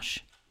to the mosh.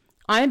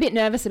 I'm a bit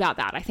nervous about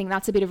that. I think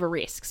that's a bit of a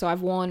risk. So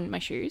I've worn my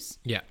shoes.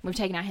 Yeah. We've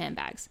taken our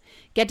handbags.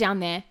 Get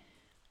down there.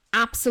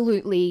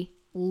 Absolutely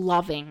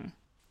loving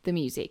the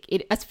music.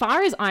 As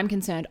far as I'm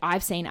concerned,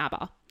 I've seen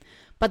ABBA.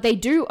 But they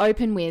do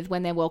open with,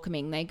 when they're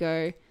welcoming, they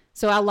go,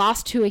 so our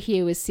last tour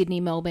here was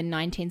Sydney, Melbourne,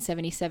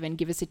 1977.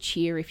 Give us a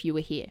cheer if you were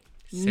here.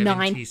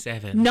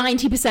 77.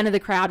 90% of the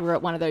crowd were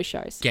at one of those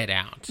shows. Get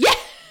out. Yeah.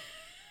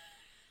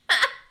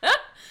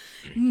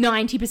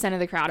 90% of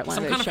the crowd at one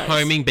of those shows. Some kind of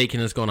homing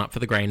beacon has gone up for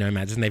the Grey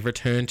Nomads and they've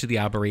returned to the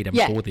Arboretum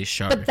for this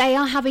show. But they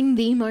are having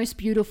the most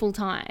beautiful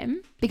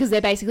time because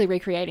they're basically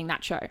recreating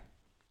that show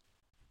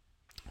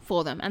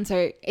for them. And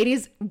so it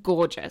is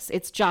gorgeous.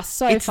 It's just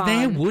so fun. It's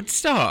their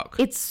Woodstock.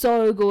 It's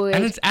so good.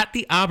 And it's at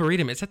the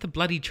Arboretum. It's at the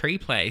bloody tree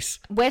place.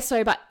 We're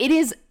sober.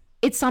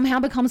 It somehow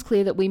becomes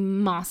clear that we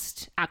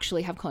must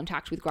actually have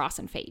contact with grass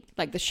and feet.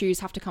 Like the shoes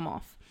have to come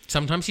off.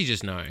 Sometimes you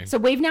just know. So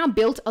we've now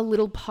built a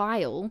little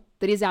pile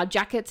that is our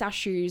jackets, our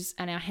shoes,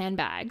 and our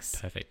handbags.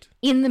 Perfect.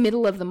 In the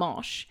middle of the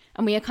mosh.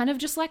 And we are kind of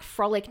just like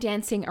frolic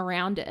dancing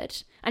around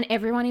it. And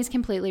everyone is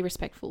completely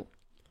respectful.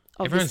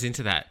 Everyone's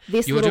into that.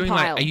 This You're little doing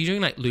pile. Are you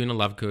doing like Luna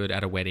Lovegood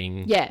at a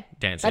wedding? Yeah.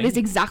 Dancing? That is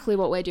exactly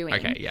what we're doing.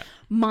 Okay, yeah.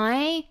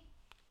 My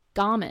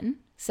Garmin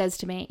says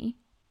to me,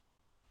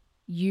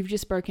 you've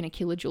just broken a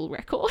kilojoule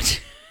record.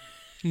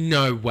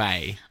 No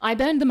way. I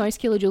burned the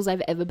most kilojoules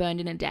I've ever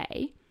burned in a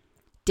day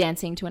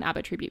dancing to an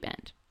ABBA tribute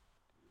band.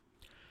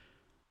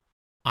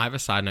 I have a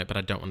side note, but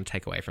I don't want to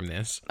take away from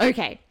this.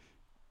 Okay.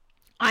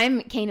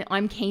 I'm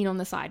keen on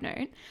the side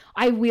note.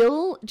 I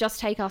will just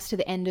take us to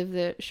the end of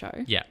the show.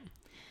 Yeah.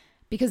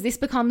 Because this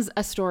becomes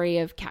a story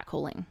of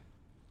catcalling.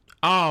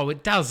 Oh,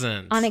 it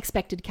doesn't.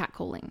 Unexpected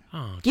catcalling.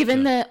 Oh,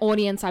 given the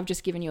audience I've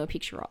just given you a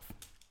picture of.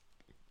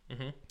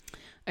 Mm-hmm.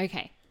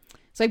 Okay.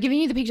 So I've given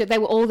you the picture. They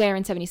were all there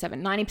in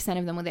 77. 90%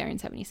 of them were there in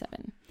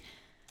 77.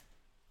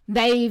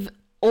 They've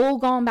all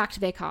gone back to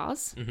their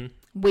cars. Mm-hmm.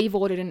 We've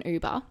ordered an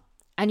Uber.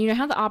 And you know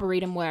how the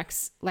Arboretum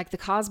works? Like the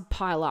cars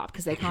pile up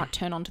because they can't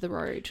turn onto the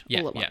road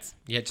all at once.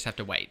 Yeah, just have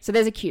to wait. So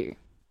there's a queue.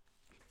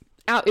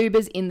 Our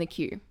Uber's in the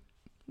queue.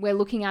 We're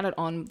looking at it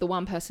on the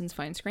one person's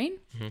phone screen.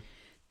 Mm-hmm.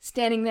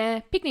 Standing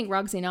there, picnic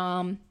rugs in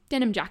arm,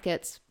 denim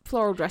jackets,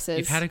 floral dresses.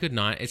 You've had a good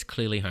night. It's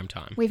clearly home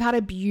time. We've had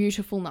a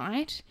beautiful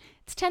night.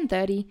 It's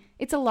 10:30.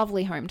 It's a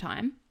lovely home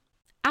time.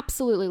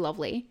 Absolutely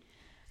lovely.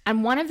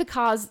 And one of the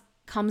cars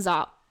comes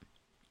up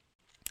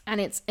and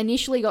it's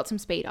initially got some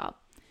speed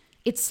up.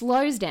 It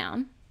slows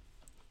down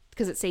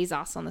because it sees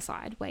us on the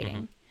side waiting.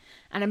 Mm-hmm.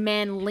 And a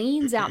man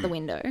leans out the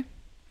window,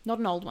 not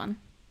an old one,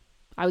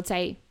 I would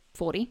say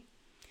 40,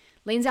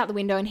 leans out the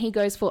window and he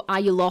goes for, "Are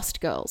you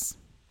lost, girls?"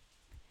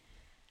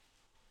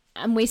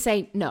 And we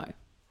say, no.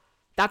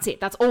 That's it.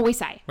 That's all we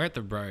say. We're at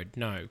the road.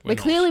 No, we're not.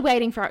 Clearly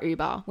waiting for our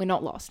Uber. We're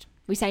not lost.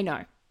 We say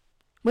no.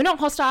 We're not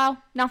hostile.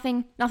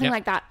 Nothing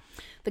like that.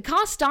 The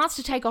car starts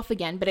to take off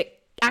again, but it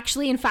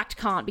actually, in fact,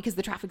 can't because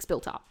the traffic's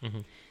built up. Mm-hmm.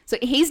 So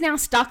he's now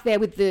stuck there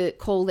with the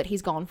call that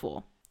he's gone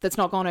for that's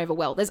not gone over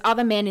well. There's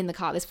other men in the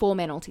car. There's 4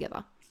 men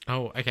altogether.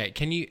 Oh, okay.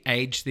 Can you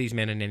age these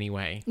men in any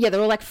way? Yeah,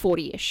 they're all like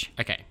 40-ish.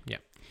 Okay, yeah.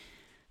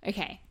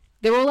 Okay.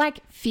 They're all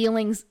like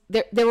feelings.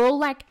 They're all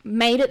like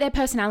made it their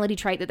personality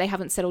trait that they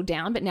haven't settled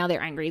down, but now they're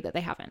angry that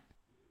they haven't.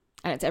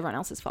 And it's everyone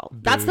else's fault. Boo.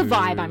 That's the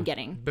vibe I'm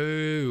getting.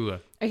 Boo.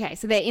 Okay,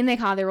 so they're in their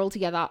car. They're all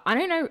together. I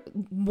don't know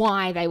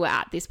why they were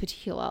at this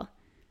particular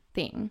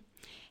thing.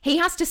 He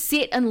has to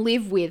sit and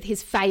live with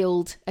his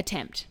failed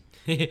attempt.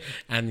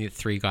 And the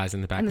 3 guys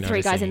in the back. And the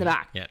 3 guys in the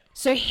back. Yeah.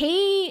 So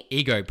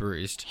ego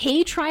bruised.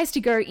 He tries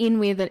to go in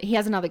with it. He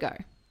has another go.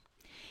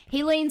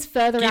 He leans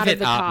further out of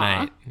the car.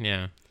 Mate.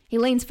 Yeah. He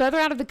leans further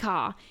out of the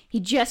car. He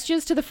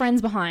gestures to the friends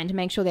behind to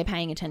make sure they're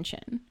paying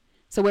attention.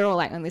 So we're all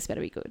like, oh, this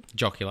better be good.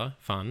 Jocular,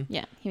 fun.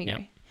 Yeah, here we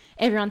go.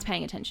 Everyone's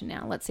paying attention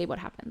now. Let's see what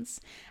happens.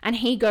 And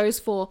he goes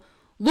for,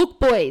 look,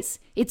 boys,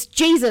 it's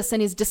Jesus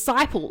and his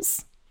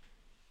disciples.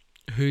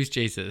 Who's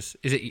Jesus?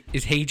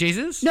 Is he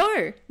Jesus?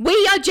 No,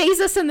 we are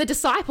Jesus and the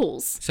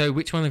disciples. So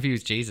which one of you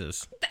is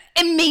Jesus? The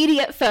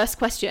immediate first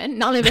question.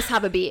 None of us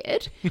have a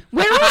beard.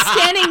 We're all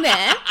standing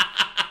there.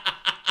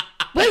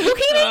 We're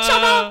looking at each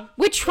other.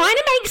 We're trying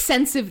to make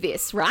sense of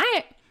this,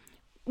 right?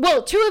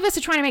 Well, two of us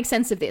are trying to make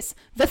sense of this.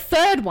 The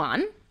third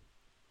one,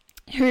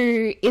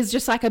 who is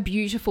just like a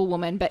beautiful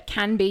woman but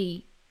can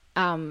be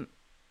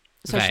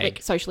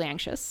socially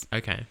anxious.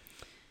 Okay.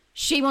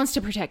 She wants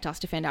to protect us,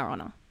 defend our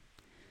honour.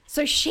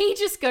 So she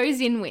just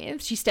goes in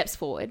with, she steps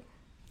forward,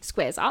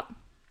 squares up,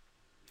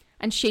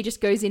 and she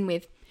just goes in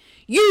with,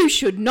 you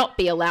should not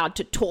be allowed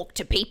to talk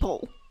to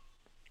people.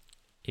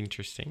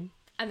 Interesting.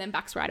 And then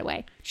backs right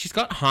away. She's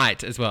got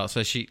height as well,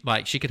 so she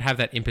could have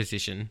that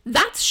imposition.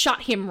 That's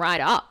shut him right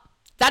up.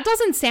 That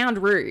doesn't sound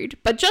rude,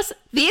 but just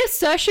the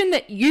assertion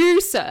that you,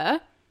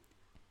 sir,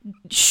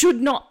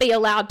 should not be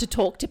allowed to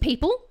talk to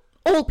people,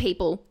 all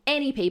people,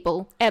 any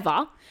people,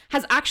 ever,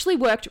 has actually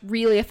worked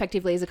really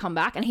effectively as a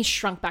comeback, and he's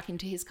shrunk back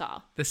into his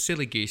car. The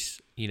Silly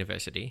Goose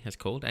University has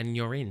called, and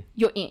you're in.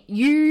 You're in.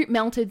 You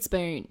melted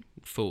spoon.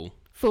 Fool.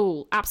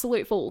 Fool.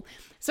 Absolute fool.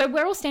 So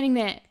we're all standing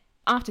there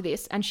after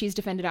this, and she's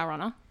defended our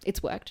honour.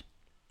 It's worked.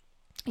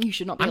 You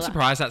should not be allowed. I'm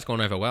surprised that's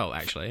gone over well,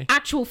 actually.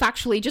 Actual,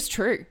 factually, just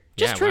true.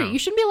 Just true. Wow. You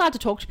shouldn't be allowed to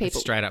talk to people. It's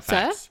straight up sir.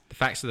 Facts. The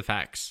facts are the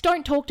facts.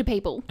 Don't talk to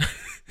people.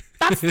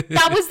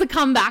 That was the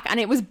comeback, and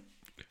it was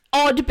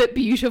odd but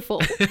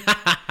beautiful.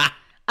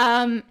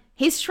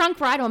 He's shrunk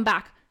right on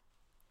back.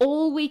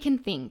 All we can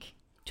think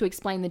to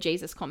explain the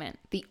Jesus comment,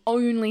 the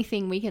only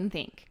thing we can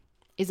think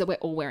is that we're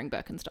all wearing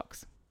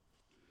Birkenstocks.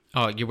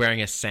 Oh, you're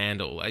wearing a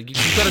sandal.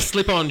 You've got a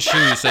slip-on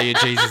shoe, so you're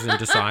Jesus and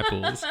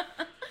disciples.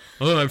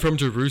 Oh, I'm from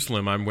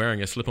Jerusalem. I'm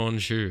wearing a slip-on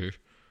shoe.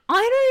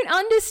 I don't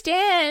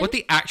understand. What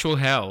the actual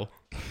hell?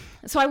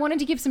 So I wanted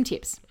to give some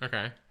tips.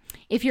 Okay.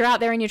 If you're out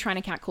there and you're trying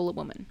to catcall a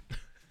woman.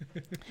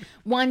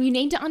 One, you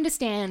need to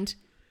understand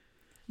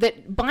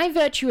that by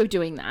virtue of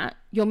doing that,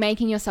 you're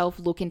making yourself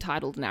look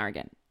entitled and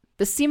arrogant.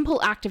 The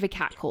simple act of a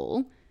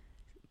catcall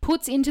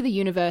puts into the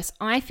universe,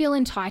 I feel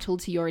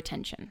entitled to your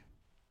attention.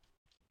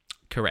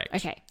 Correct.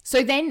 Okay.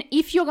 So then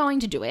if you're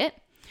going to do it,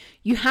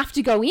 you have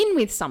to go in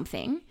with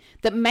something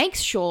that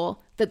makes sure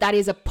that that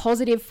is a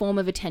positive form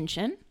of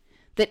attention,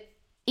 that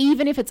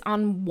even if it's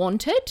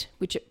unwanted,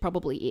 which it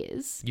probably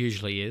is.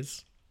 Usually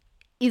is.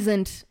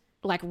 Isn't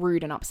like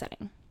rude and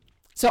upsetting.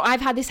 So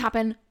I've had this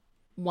happen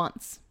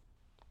once.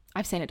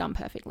 I've seen it done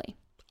perfectly.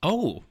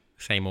 Oh,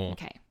 say more.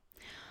 Okay.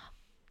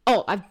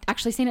 Oh, I've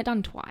actually seen it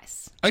done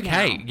twice.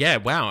 Okay. Now, yeah.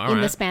 Wow. All in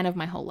right. the span of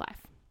my whole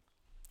life.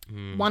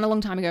 One a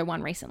long time ago,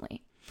 one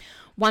recently.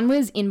 One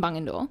was in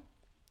Bungendore.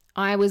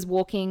 I was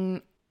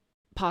walking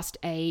past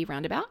a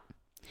roundabout.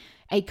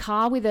 A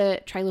car with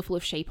a trailer full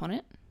of sheep on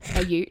it,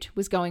 a ute,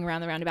 was going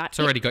around the roundabout. It's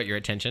already got your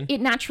attention.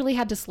 It naturally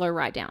had to slow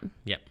right down.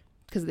 Yep.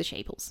 Because of the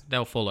sheeples.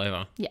 They'll fall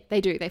over. Yeah,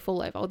 they do. They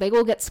fall over. They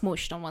all get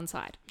smushed on one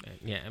side.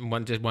 Yeah, and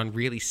one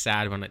really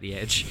sad one at the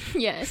edge.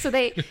 Yeah, so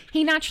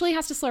he naturally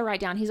has to slow right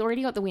down. He's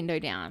already got the window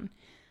down.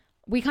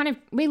 We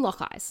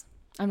lock eyes.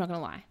 I'm not going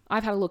to lie.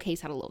 I've had a look.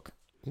 He's had a look.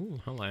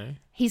 Ooh, hello.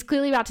 He's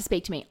clearly about to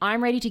speak to me.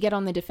 I'm ready to get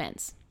on the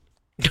defense.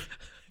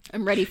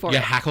 I'm ready for it.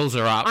 Your hackles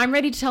are up. I'm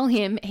ready to tell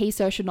him he,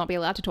 sir, should not be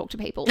allowed to talk to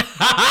people.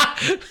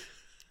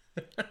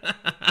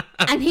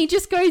 And he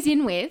just goes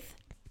in with,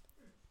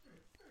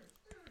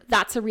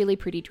 that's a really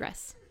pretty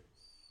dress.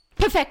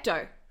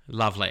 Perfecto.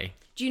 Lovely.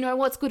 Do you know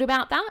what's good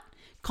about that?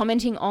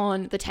 Commenting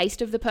on the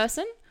taste of the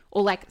person,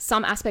 or like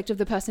some aspect of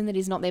the person that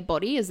is not their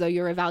body, as though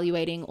you're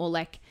evaluating, or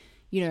like,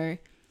 you know,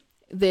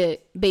 the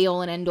be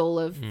all and end all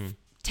of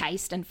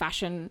taste and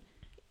fashion.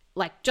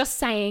 Like just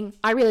saying,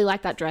 I really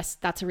like that dress.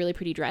 That's a really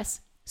pretty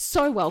dress.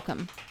 So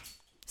welcome.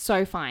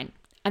 So fine.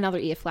 Another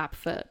ear flap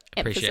for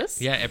emphasis.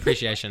 Yeah,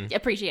 appreciation.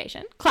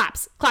 Appreciation.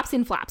 Claps. Claps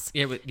in flaps.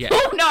 Yeah, yeah.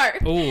 Oh, no.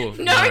 Oh,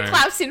 no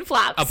claps in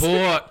flaps.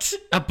 Abort.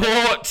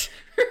 Abort.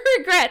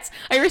 Regrets.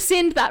 I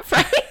rescind that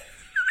phrase.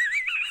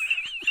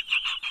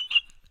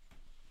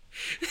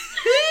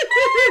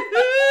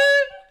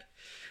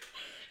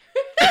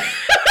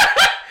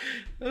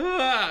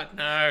 Oh,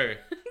 no.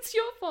 It's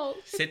your fault.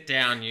 Sit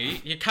down, you.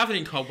 You're covered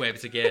in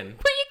cobwebs again.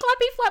 Put your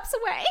clappy flaps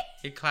away.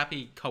 Your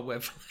clappy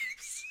cobweb flaps.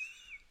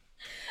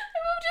 I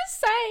will just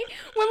say,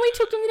 when we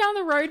took them down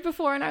the road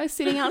before and I was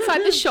sitting outside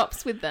the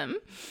shops with them,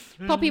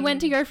 Poppy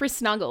went to go for a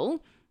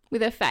snuggle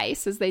with her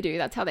face, as they do.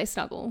 That's how they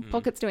snuggle.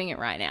 Pocket's doing it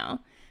right now.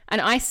 And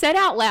I said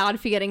out loud,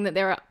 forgetting that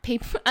there are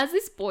people, as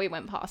this boy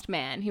went past,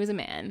 man, he was a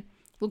man,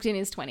 looked in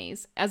his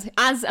 20s.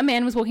 As a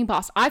man was walking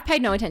past, I've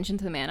paid no attention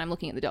to the man. I'm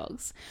looking at the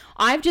dogs.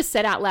 I've just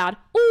said out loud,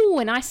 ooh,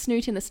 a nice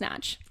snoot in the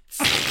snatch.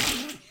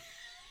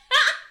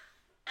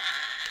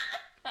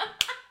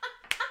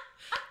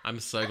 I'm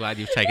so glad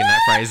you've taken that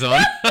phrase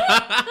on. But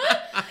I've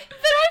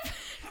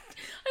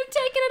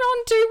taken it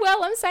on too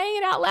well. I'm saying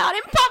it out loud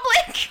in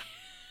public.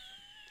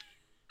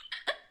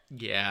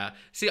 Yeah.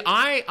 See,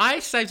 I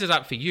saved it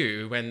up for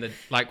you when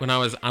I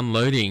was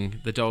unloading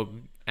the dog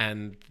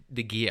and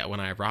the gear when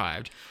I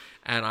arrived,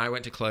 and I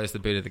went to close the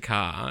boot of the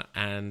car,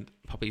 and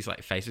Poppy's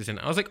like face was in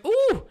it. I was like,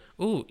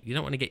 ooh, you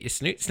don't want to get your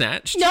snoot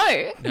snatched.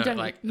 No,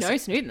 no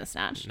snoot in the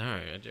snatch. No,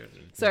 I don't.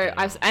 So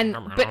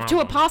but to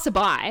a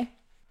passerby,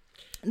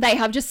 they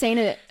have just seen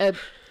a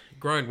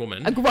grown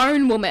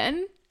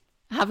woman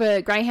have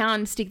a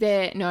greyhound stick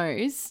their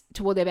nose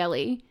toward their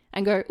belly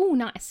and go, "Oh,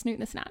 nice, snoot in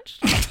the snatch."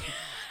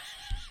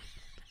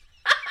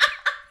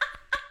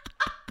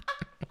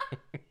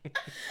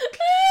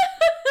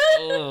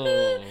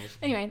 Oh.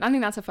 Anyway, I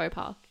think that's a faux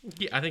pas.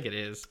 Yeah, I think it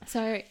is.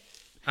 So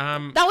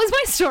that was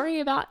my story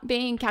about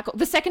being catcalled.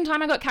 The second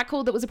time I got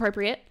catcalled that was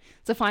appropriate,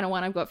 it's the final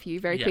one I've got for you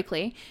very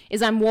quickly,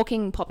 is I'm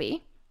walking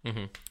Poppy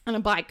and a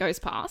bike goes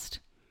past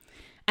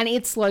and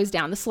it slows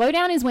down. The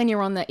slowdown is when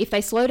you're if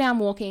they slow down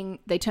walking,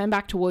 they turn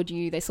back toward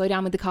you, they slow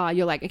down with the car,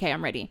 you're like, okay,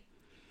 I'm ready.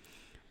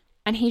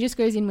 And he just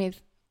goes in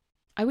with,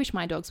 I wish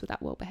my dogs were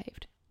that well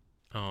behaved.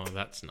 Oh,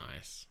 that's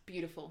nice.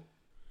 Beautiful.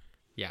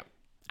 Yeah.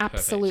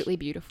 Absolutely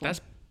beautiful.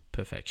 That's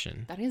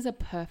perfection. That is a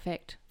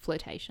perfect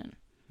flirtation.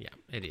 Yeah,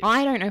 it is.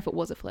 I don't know if it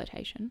was a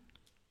flirtation.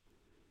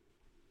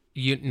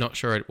 You're not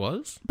sure it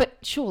was? But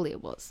surely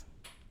it was.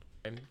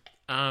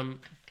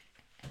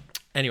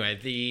 Anyway,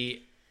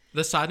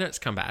 the side notes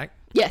come back.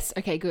 Yes,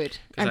 okay, good.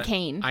 I'm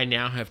keen. I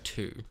now have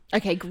two.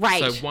 Okay, great.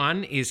 So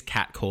one is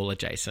cat call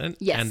adjacent.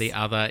 Yes. And the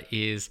other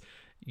is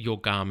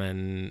your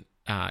Garmin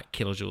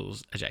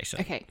kilojoules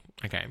adjacent. Okay.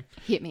 Okay.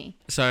 Hit me.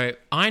 So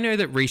I know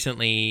that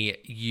recently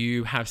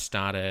you have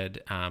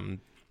started, I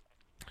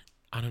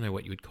don't know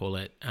what you would call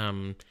it.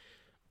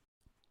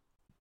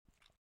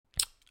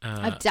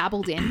 I've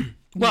dabbled in.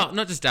 Well,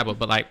 not just dabbled,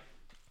 but like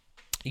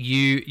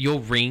your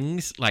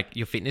rings, like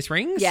your fitness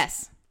rings.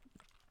 Yes.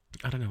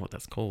 I don't know what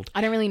that's called.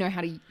 I don't really know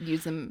how to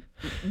use them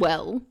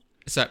well.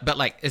 So, but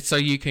like, so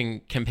you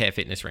can compare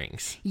fitness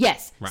rings.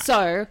 Yes. Right.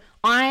 So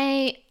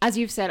as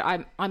you've said,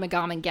 I'm a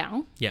Garmin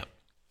gal. Yeah.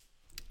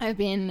 I've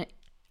been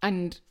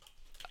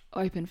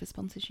open for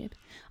sponsorship.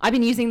 I've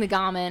been using the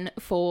Garmin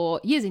for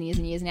years and years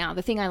and years now.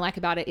 The thing I like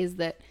about it is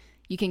that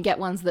you can get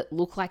ones that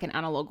look like an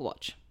analog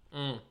watch.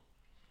 And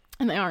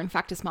they are in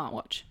fact a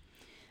smartwatch.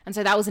 And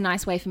so that was a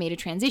nice way for me to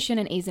transition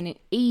and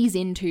ease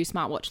into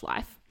smartwatch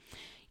life.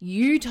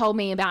 You told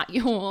me about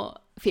your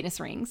fitness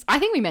rings. I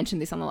think we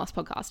mentioned this on the last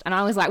podcast. And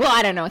I was like, well,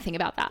 I don't know a thing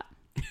about that.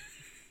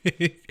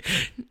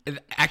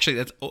 Actually,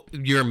 that's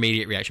your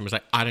immediate reaction was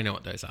like, I don't know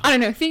what those are. I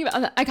don't know. Think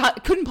about that. I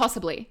couldn't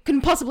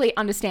possibly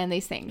understand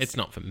these things. It's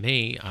not for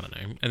me. I don't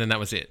know. And then that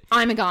was it.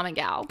 I'm a Garmin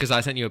gal. Because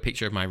I sent you a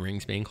picture of my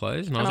rings being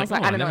closed. And I was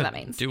like, I don't know what never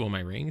that means. do all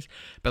my rings.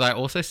 But I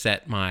also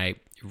set my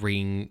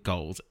ring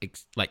goals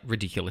like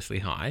ridiculously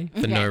high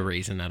for no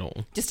reason at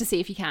all. Just to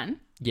see if you can.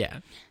 Yeah.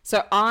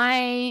 So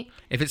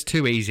if it's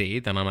too easy,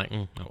 then I'm like,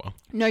 oh well.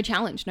 No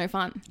challenge, no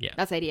fun. Yeah.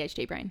 That's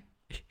ADHD brain.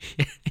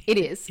 It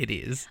is. It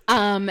is.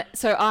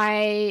 So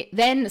I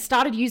then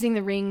started using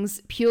the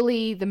rings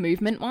purely the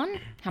movement one,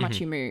 how much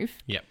you move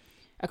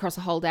across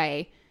a whole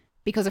day,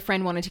 because a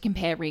friend wanted to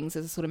compare rings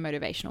as a sort of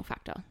motivational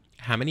factor.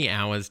 How many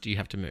hours do you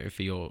have to move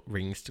for your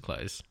rings to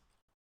close?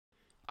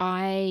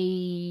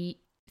 I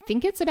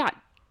think it's about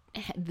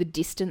the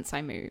distance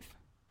I move.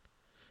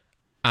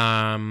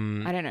 I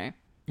don't know.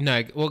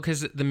 No, well,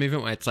 because the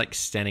movement where it's like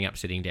standing up,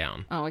 sitting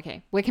down. Oh,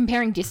 okay. We're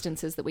comparing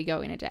distances that we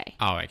go in a day.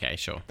 Oh, okay,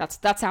 sure.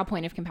 That's our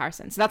point of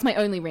comparison. So that's my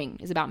only ring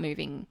is about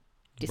moving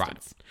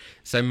distance. Right.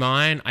 So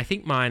I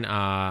think mine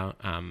are,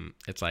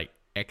 it's like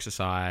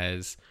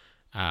exercise,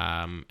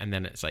 and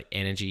then it's like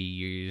energy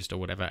used or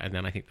whatever. And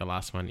then I think the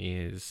last one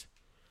is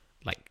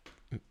like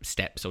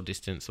steps or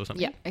distance or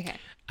something. Yeah, okay.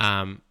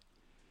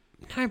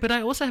 No, but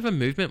I also have a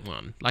movement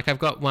one. Like I've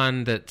got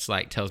one that's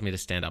like tells me to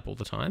stand up all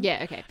the time. Yeah,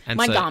 okay. And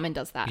my Garmin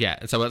does that. Yeah,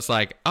 and so it's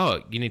like,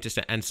 oh, you need to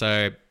stand. And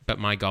so, but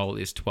my goal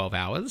is 12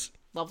 hours.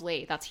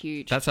 Lovely, that's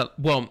huge.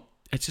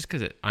 It's just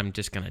because I'm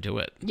just going to do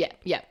it.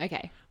 Yeah,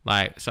 okay.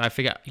 Like, so I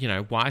figure,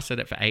 why set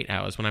it for 8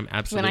 hours when I'm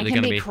absolutely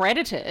going to be... When I can be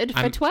credited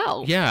for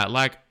 12. Yeah,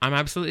 like I'm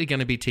absolutely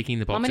going to be ticking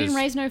the boxes. Mama didn't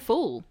raise no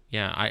fool.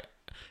 Yeah,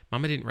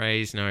 Mama didn't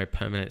raise no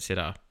permanent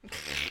sitter.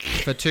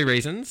 For 2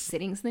 reasons.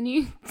 Sitting's the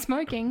new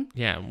smoking.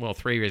 Yeah, well,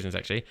 3 reasons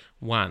actually.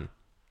 1,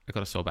 I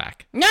got a sore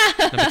back.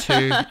 Number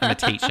 2, I'm a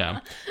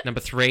teacher. Number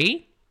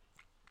 3,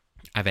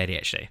 I have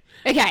ADHD.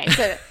 Okay,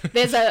 so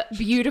there's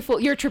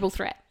you're a triple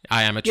threat.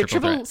 I am a triple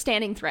threat. You're a triple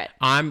standing threat.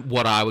 I'm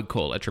what I would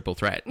call a triple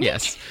threat,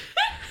 yes.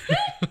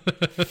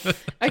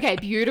 Okay,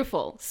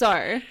 beautiful.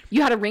 So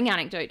you had a ring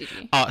anecdote, did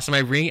you? Oh, so my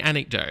ring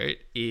anecdote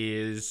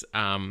is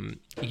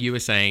you were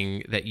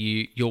saying that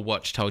your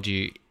watch told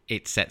you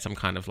it set some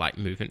kind of like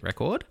movement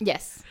record.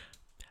 Yes.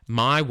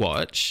 My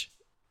watch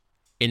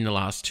in the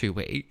last 2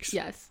 weeks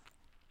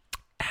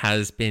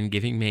has been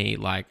giving me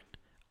like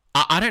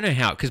I don't know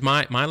how, because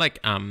my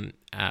like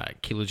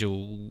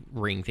kilojoule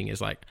ring thing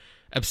is like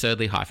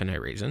absurdly high for no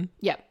reason.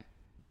 Yep.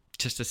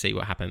 Just to see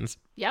what happens.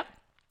 Yep.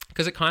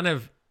 Because it kind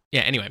of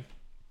anyway.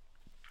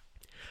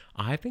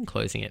 I've been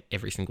closing it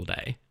every single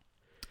day.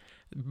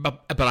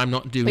 But I'm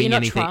not doing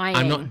anything. Trying.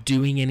 I'm not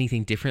doing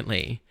anything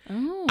differently.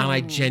 Oh. And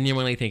I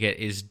genuinely think it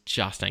is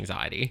just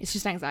anxiety. It's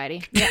just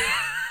anxiety. Yeah.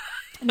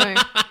 No.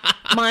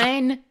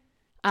 Mine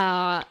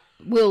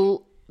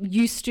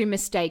used to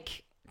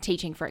mistake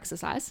teaching for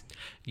exercise.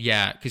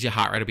 Yeah, because your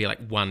heart rate will be like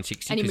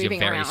 160 because you're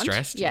very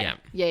stressed. Yeah.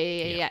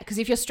 Because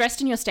if you're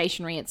stressed and you're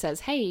stationary, it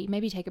says, hey,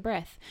 maybe take a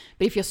breath.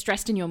 But if you're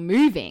stressed and you're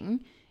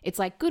moving, it's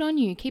like, good on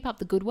you. Keep up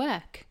the good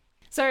work.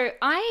 So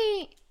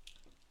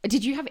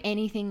did you have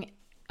anything?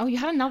 Oh, you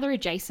had another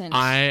adjacent.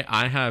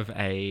 I have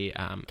a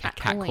cat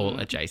call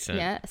adjacent.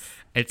 Yes.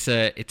 It's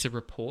a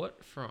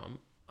report from,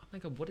 oh my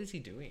God, what is he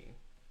doing?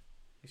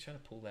 He's trying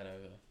to pull that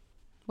over.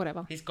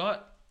 Whatever. He's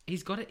got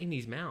it in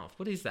his mouth.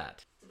 What is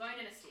that? It's a bone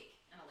and a stick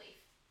and a leaf.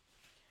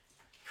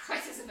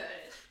 Crisis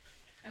averted.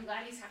 I'm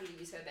glad he's happy to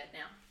use her bed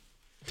now.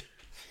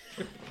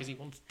 Because he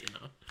wants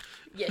dinner.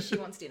 Yeah, she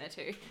wants dinner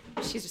too.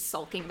 She's just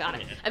sulking about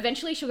it.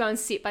 Eventually she'll go and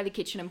sit by the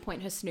kitchen and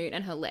point her snoot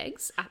and her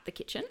legs at the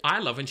kitchen. I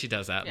love when she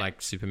does that,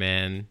 like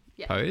Superman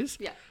pose.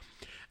 Yeah.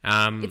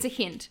 It's a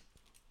hint.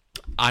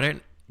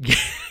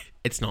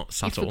 It's not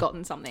subtle. You've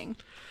forgotten something.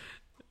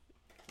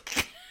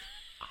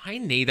 I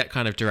need that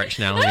kind of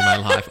directionality in my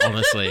life,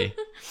 honestly.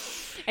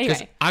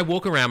 Anyway. I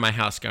walk around my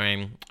house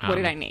going... what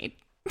did I need?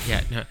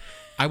 Yeah, no.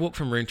 I walk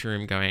from room to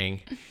room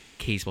going,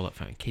 keys, wallet,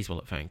 phone, keys,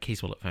 wallet, phone,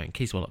 keys, wallet, phone,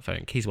 keys, wallet,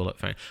 phone, keys, wallet,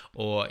 phone.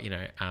 Or,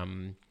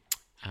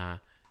 I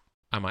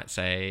might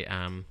say,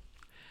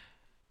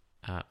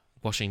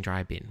 washing,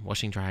 dry bin,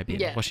 washing, dry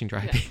bin, washing,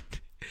 dry bin.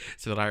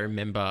 So that I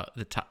remember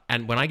the time.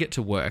 And when I get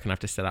to work and I have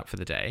to set up for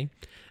the day,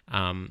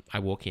 I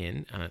walk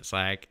in and it's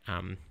like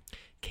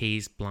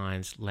keys,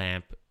 blinds,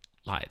 lamp,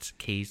 lights,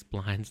 keys,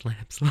 blinds,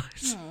 lamps,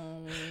 lights.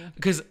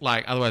 Because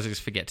otherwise I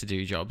just forget to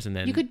do jobs and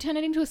then... You could turn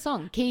it into a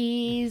song.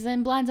 Keys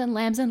and blinds and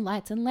lamps and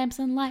lights and lamps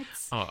and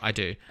lights. Oh, I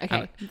do.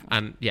 Okay.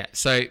 Yeah,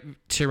 so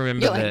to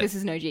remember You're like, this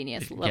is no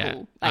genius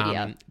level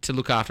idea. To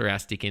look after our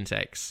stick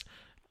insects,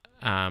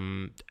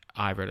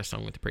 I wrote a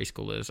song with the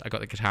preschoolers. I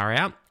got the guitar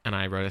out and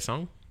I wrote a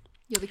song.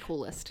 You're the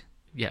coolest.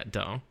 Yeah,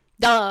 duh.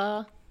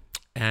 Duh.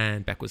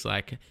 And Beck was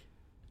like,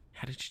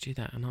 how did you do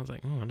that? And I was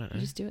like, oh, I don't know.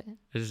 You just do it.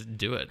 Just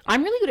do it.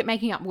 I'm really good at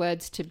making up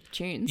words to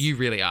tunes. You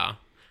really are.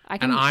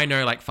 And I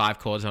know 5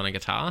 chords on a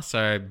guitar,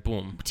 so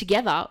boom.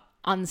 Together,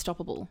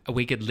 unstoppable.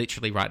 We could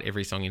literally write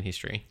every song in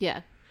history.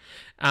 Yeah.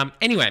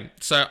 Anyway,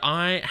 so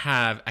I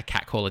have a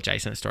cat call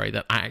adjacent story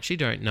that I actually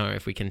don't know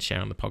if we can share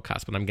on the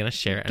podcast, but I'm going to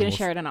share it.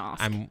 Share it and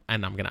ask. And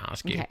I'm going to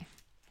ask you.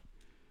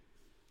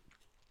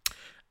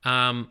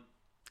 Okay.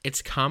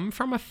 It's come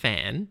from a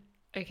fan.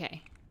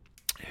 Okay.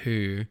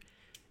 Who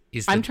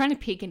is... I'm trying to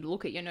peek and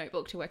look at your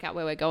notebook to work out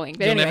where we're going.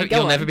 But you'll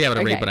never be able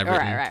to read what I've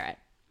written.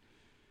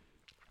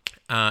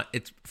 Right.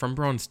 It's from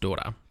Bron's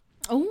daughter.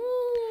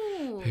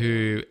 Oh.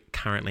 Who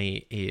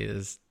currently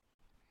is...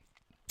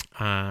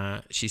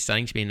 she's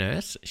studying to be a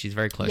nurse. She's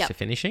very close to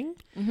finishing.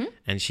 Mm-hmm.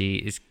 And she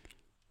is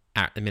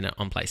at the minute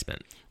on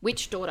placement.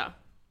 Which daughter?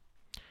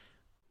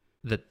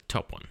 The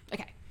top one.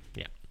 Okay.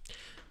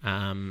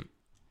 Yeah.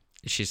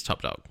 She's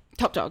top dog.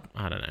 Top dog.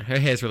 I don't know. Her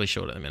hair's really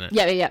short at the minute.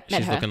 Yeah.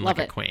 She's looking like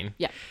a queen.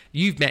 Yeah.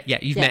 You've met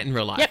in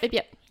real life.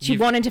 Yep. She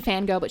wanted to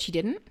fangirl, but she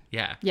didn't.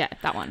 Yeah. Yeah,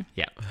 that one.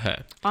 Yeah,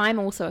 her. I'm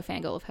also a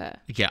fangirl of her.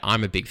 Yeah,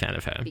 I'm a big fan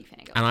of her. Big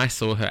fangirl. And I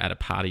saw her at a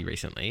party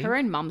recently. Her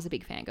own mum's a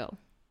big fangirl.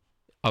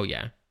 Oh,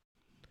 yeah.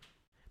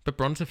 But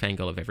Bron's a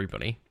fangirl of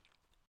everybody.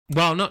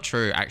 Well, not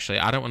true, actually.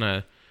 I don't want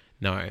to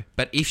know.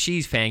 But if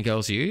she's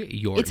fangirls you're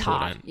important. It's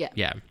hard, yeah.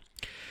 Yeah.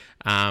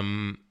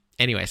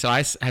 Anyway, so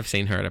I have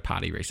seen her at a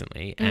party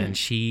recently, and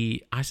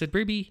I said,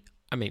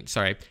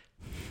 sorry.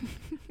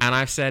 And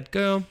I've said,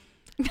 girl,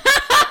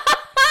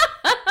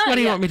 what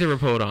do you want me to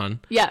report on?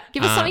 Yeah,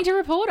 give us something to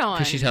report on.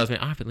 Because she tells me,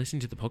 I've been listening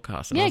to the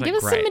podcast. And yeah, I was give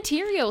like, us some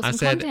material, some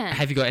content. I said,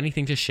 have you got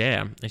anything to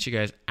share? And she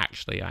goes,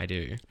 actually, I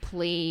do.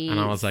 Please. And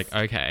I was like,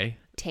 okay,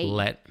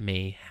 let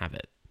me have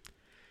it.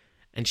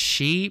 And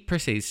she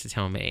proceeds to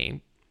tell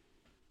me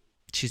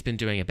she's been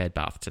doing a bed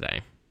bath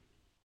today.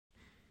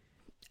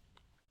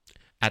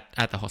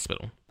 At the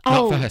hospital.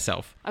 Not for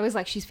herself. I was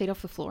like, she's feet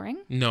off the flooring?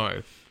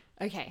 No.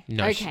 Okay.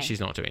 No, okay. She's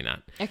not doing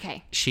that.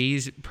 Okay.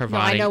 She's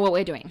providing... No, I know what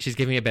we're doing. She's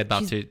giving a bed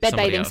bath to bed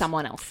somebody bathing else.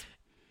 someone else.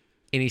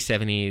 In his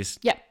 70s.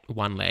 Yep.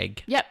 One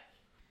leg. Yep.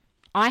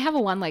 I have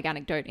a one leg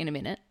anecdote in a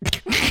minute.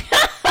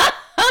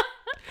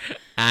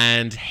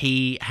 And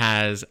he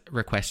has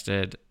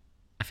requested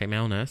a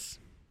female nurse.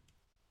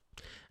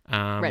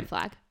 Red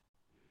flag.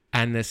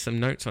 And there's some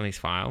notes on his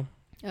file.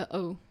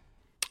 Uh-oh.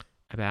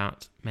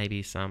 About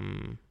maybe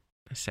some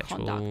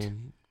sexual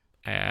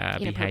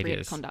Inappropriate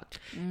behaviours.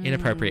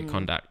 Inappropriate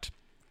conduct.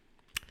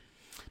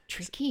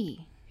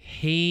 Tricky.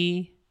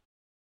 He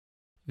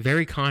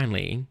very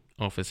kindly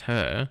offers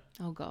her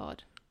oh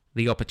God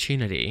the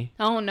opportunity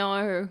no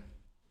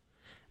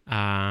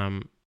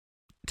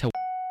to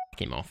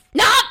him off.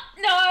 No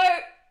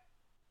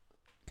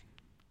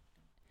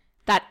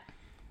that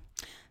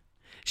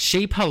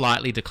she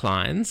politely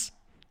declines.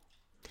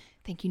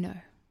 Thank you, no.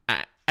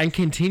 And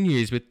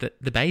continues with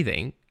the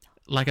bathing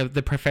like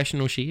the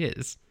professional she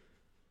is.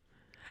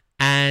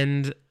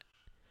 And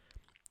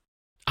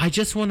I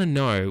just want to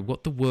know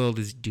what the world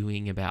is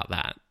doing about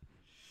that.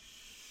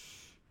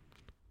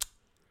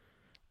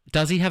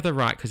 Does he have the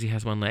right because he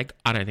has one leg?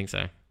 I don't think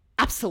so.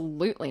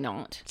 Absolutely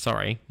not.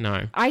 Sorry,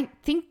 no. I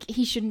think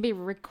he shouldn't be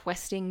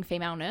requesting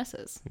female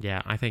nurses.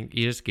 Yeah, I think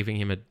you're just giving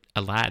him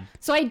a lad.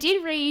 So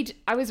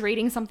I was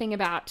reading something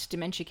about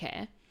dementia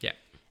care. Yeah.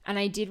 And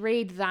I did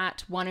read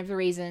that one of the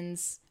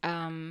reasons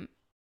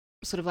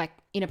sort of like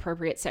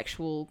inappropriate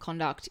sexual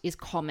conduct is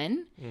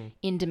common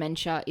in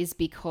dementia is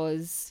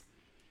because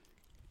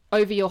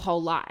over your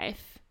whole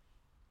life,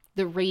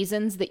 the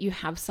reasons that you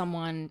have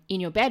someone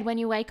in your bed when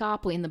you wake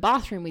up or in the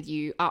bathroom with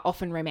you are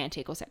often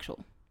romantic or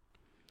sexual.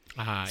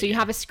 So you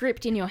have a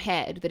script in your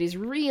head that is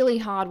really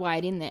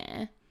hardwired in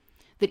there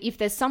that if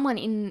there's someone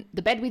in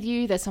the bed with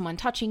you, there's someone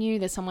touching you,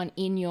 there's someone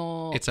in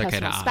your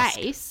personal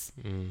space,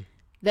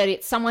 that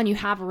it's someone you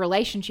have a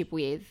relationship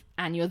with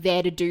and you're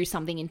there to do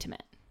something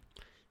intimate.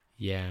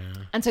 Yeah.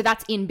 And so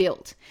that's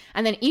inbuilt.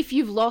 And then if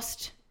you've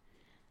lost,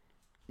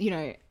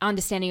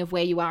 understanding of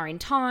where you are in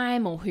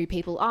time or who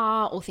people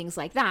are or things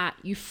like that,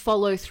 you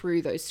follow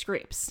through those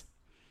scripts.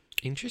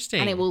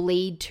 Interesting. And it will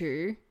lead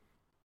to...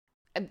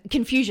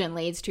 Confusion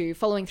leads to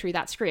following through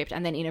that script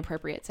and then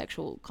inappropriate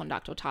sexual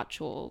conduct or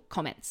touch or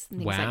comments and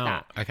things like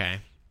that. Okay.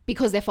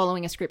 Because they're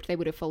following a script they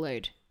would have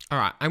followed. All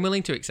right. I'm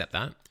willing to accept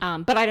that.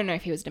 But I don't know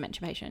if he was a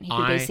dementia patient. He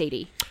could be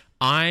CD.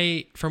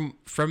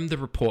 From the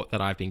report that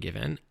I've been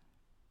given,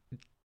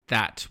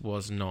 that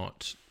was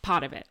not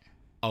part of it.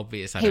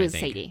 Obvious, He was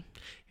CD.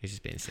 He's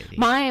just being CD.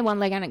 My one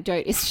leg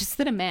anecdote is just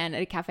that a man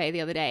at a cafe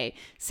the other day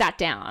sat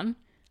down.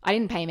 I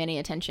didn't pay him any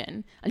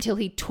attention until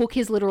he took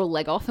his literal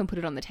leg off and put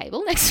it on the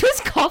table next to his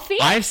coffee.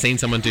 I've seen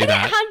someone do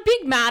that. It had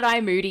big Mad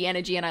Eye Moody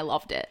energy and I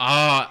loved it.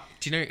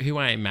 Do you know who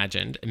I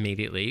imagined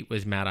immediately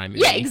was Mad Eye Moody?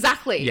 Yeah,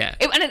 exactly. Yeah.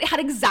 And it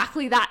had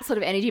exactly that sort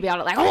of energy about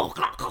it, like, oh,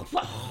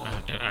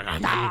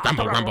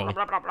 rumble.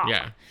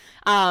 Yeah.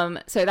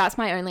 So that's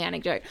my only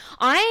anecdote.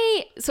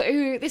 So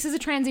this is a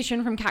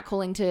transition from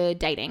catcalling to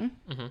dating.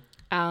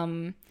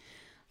 Mm-hmm.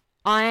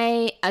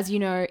 As you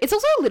know, it's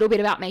also a little bit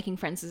about making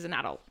friends as an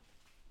adult.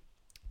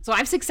 So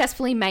I've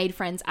successfully made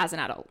friends as an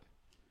adult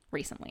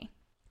recently.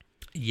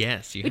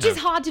 Yes, which is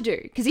hard to do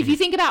because if you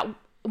think about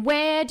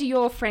where do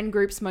your friend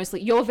groups mostly,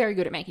 you're very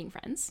good at making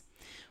friends,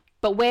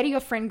 but where do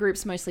your friend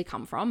groups mostly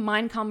come from?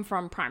 Mine come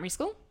from primary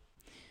school,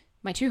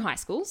 my 2 high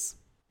schools,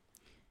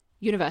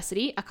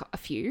 university, a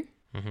few,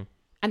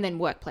 and then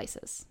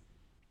workplaces.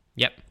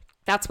 Yep.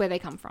 That's where they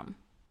come from.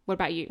 What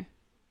about you?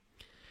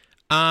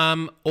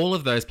 All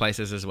of those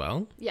places as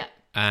well. Yeah.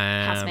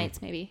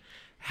 Housemates maybe.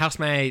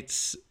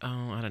 Housemates,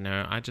 I don't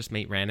know. I just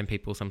meet random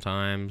people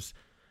sometimes.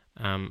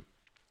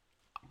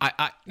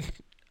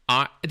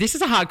 This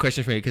is a hard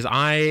question for me because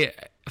I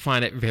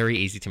find it very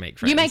easy to make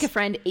friends. You make a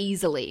friend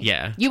easily.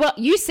 Yeah.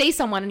 You see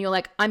someone and you're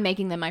like, I'm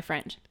making them my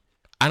friend.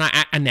 And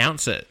I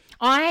announce it.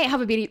 I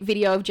have a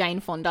video of Jane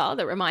Fonda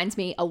that reminds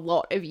me a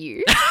lot of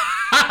you.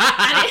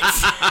 And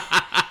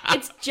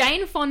it's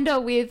Jane Fonda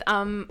with,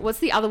 what's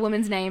the other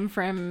woman's name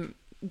from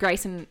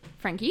Grace and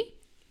Frankie?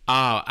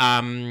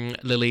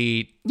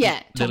 Lily.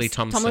 Yeah. Lily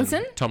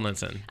Tomlinson.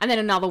 And then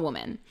another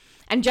woman.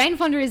 And Jane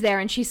Fonda is there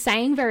and she's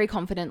saying very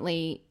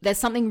confidently, there's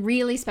something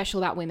really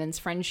special about women's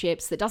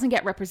friendships that doesn't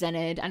get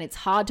represented and it's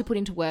hard to put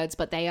into words,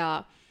 but they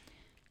are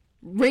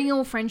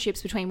real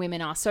friendships between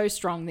women are so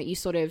strong that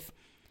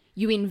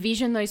you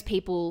envision those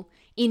people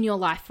in your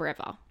life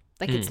forever.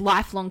 Like it's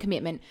lifelong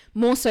commitment,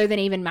 more so than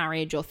even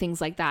marriage or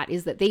things like that,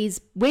 is that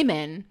these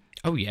women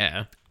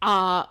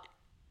are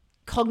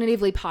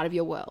cognitively part of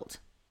your world.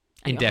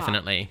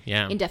 Indefinitely,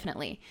 yeah.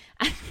 Indefinitely.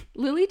 And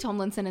Lily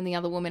Tomlinson and the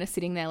other woman are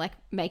sitting there like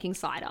making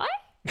side-eye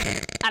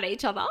at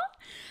each other.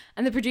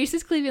 And the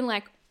producer's clearly been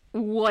like,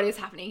 what is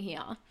happening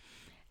here?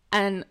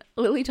 And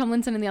Lily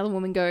Tomlinson and the other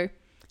woman go,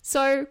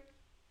 so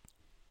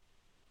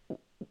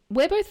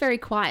we're both very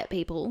quiet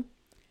people.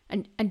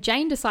 And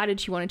Jane decided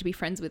she wanted to be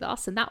friends with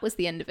us and that was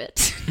the end of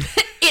it.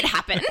 It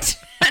happened.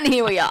 And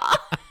here we are.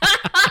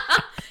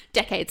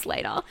 Decades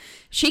later.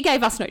 She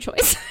gave us no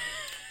choice.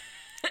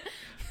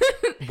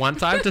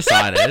 Once I've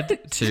decided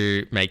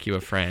to make you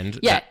a friend,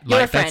 you're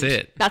a friend. That's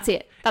it. That's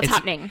it. That's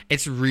happening.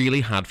 It's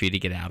really hard for you to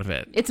get out of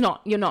it. It's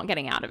not. You're not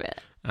getting out of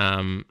it.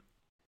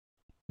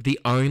 The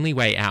only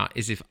way out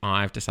is if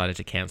I've decided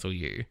to cancel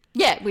you.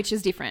 Yeah, which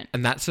is different.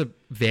 And that's a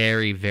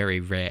very, very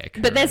rare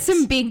occurrence. But there's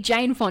some big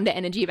Jane Fonda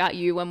energy about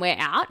you when we're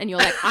out and you're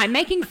like, I'm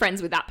making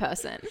friends with that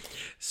person.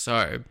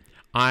 So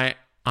I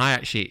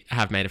actually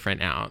have made a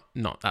friend out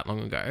not that long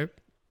ago.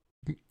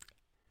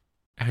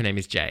 Her name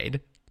is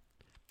Jade.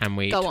 And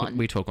we talk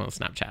on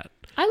Snapchat.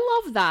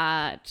 I love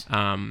that.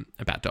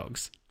 About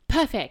dogs.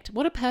 Perfect.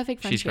 What a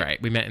perfect friendship. She's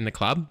great. We met in the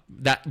club.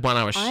 That one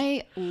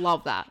I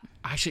love that.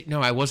 Actually,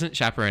 no, I wasn't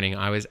chaperoning.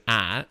 I was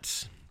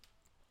at...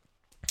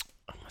 It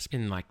must have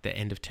been like the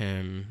end of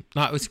term...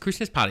 No, it was a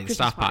Christmas party, the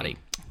staff party.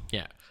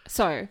 Yeah.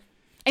 So,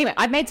 anyway,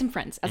 I've made some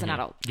friends as an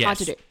adult. Yes. Hard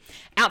to do.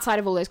 Outside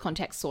of all those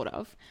contexts, sort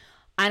of.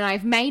 And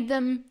I've made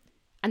them...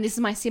 And this is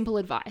my simple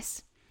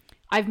advice.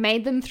 I've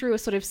made them through a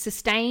sort of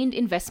sustained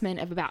investment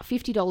of about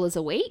 $50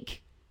 a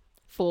week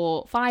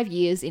for 5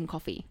 years in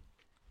coffee.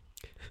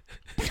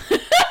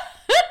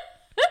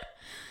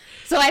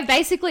 So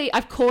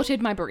I've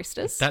courted my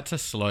baristas. That's a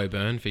slow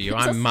burn for you.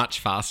 I'm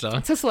much faster.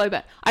 It's a slow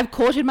burn. I've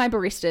courted my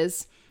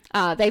baristas.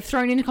 They've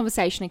thrown in a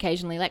conversation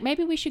occasionally, like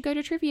maybe we should go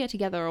to trivia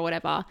together or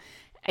whatever.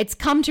 It's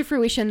come to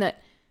fruition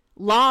that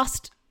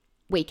last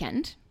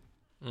weekend,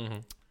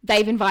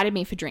 they've invited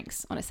me for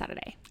drinks on a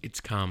Saturday.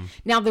 It's come.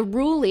 Now, the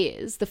rule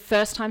is the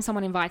first time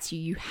someone invites you,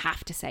 you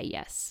have to say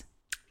yes.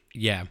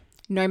 Yeah.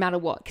 No matter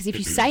what. Because if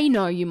you say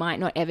no, you might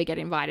not ever get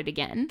invited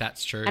again.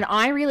 That's true. And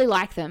I really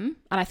like them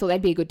and I thought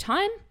they'd be a good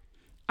time.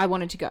 I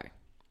wanted to go.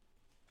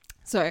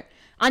 So,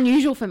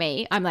 unusual for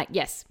me. I'm like,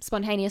 yes,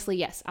 spontaneously,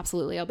 yes,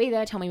 absolutely. I'll be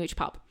there. Tell me which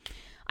pub.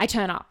 I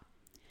turn up.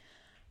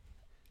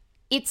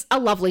 It's a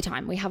lovely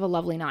time. We have a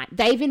lovely night.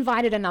 They've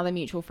invited another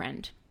mutual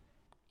friend.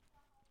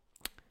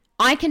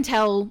 I can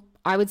tell,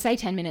 I would say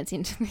 10 minutes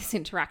into this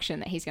interaction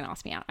that he's going to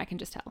ask me out. I can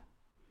just tell.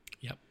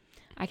 Yep.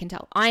 I can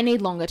tell. I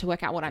need longer to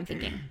work out what I'm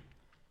thinking.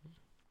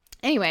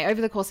 Anyway, over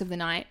the course of the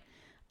night,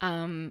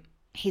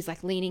 he's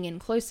like leaning in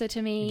closer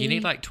to me. You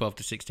need like 12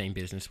 to 16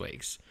 business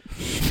weeks.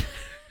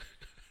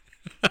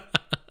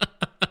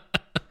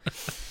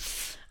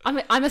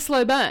 I'm a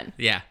slow burn.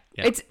 Yeah.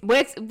 It's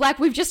like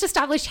we've just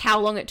established how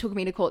long it took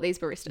me to court these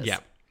baristas.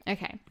 Yep.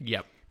 Okay.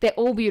 Yep. They're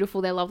all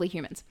beautiful. They're lovely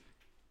humans.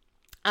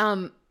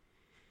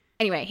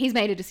 Anyway, he's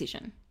made a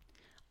decision.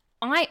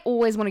 I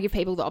always want to give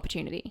people the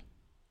opportunity.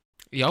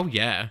 Oh,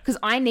 yeah. Because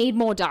I need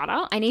more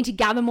data. I need to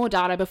gather more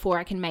data before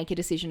I can make a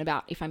decision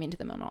about if I'm into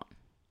them or not.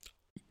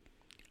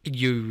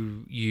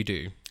 You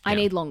do. I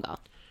need longer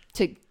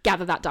to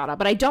gather that data,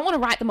 but I don't want to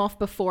write them off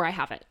before I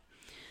have it.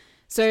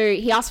 So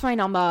he asked for my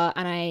number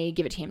and I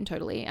give it to him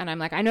totally. And I'm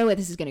like, I know where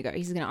this is going to go.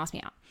 He's going to ask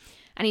me out.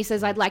 And he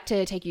says, I'd like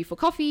to take you for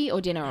coffee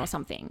or dinner or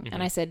something. Mm-hmm.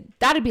 And I said,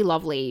 that'd be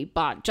lovely.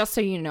 But just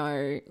so you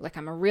know, like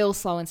I'm a real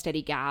slow and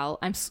steady gal.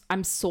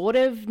 I'm sort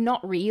of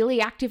not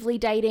really actively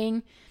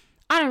dating.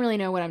 I don't really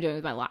know what I'm doing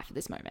with my life at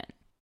this moment.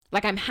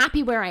 Like I'm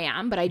happy where I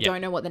am, but I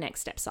don't know what the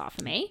next steps are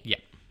for me. Yeah.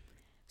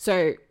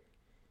 So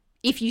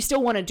if you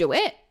still want to do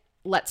it,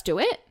 let's do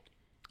it.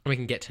 We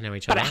can get to know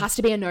each other. But it has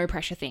to be a no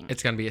pressure thing.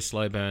 It's going to be a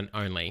slow burn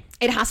only.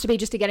 It has to be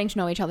just a getting to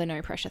know each other,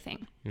 no pressure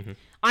thing. Mm-hmm.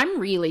 I'm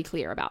really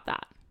clear about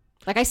that.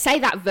 Like I say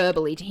that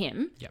verbally to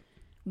him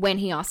when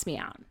he asks me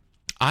out.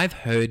 I've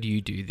heard you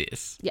do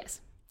this.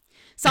 Yes.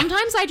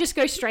 Sometimes I just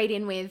go straight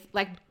in with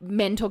like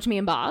men talk to me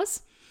in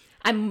bars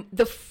and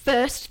the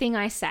first thing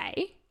I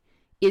say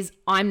is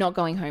I'm not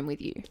going home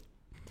with you.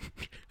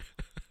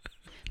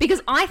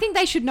 Because I think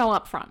they should know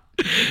up front.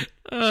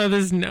 Oh,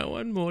 there's no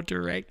one more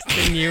direct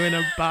than you in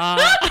a bar.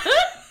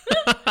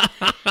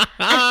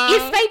 And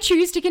if they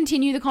choose to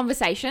continue the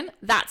conversation,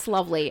 that's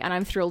lovely and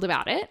I'm thrilled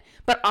about it.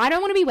 But I don't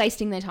want to be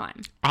wasting their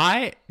time.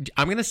 I'm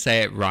going to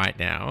say it right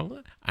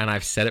now, and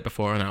I've said it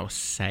before and I'll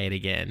say it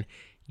again.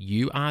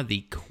 You are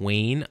the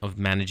queen of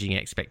managing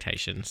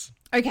expectations.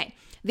 Okay,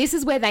 this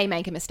is where they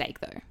make a mistake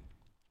though.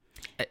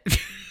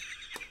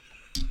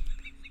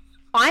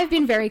 I've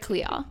been very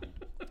clear.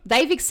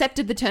 They've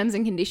accepted the terms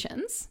and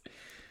conditions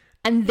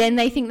and then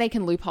they think they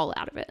can loophole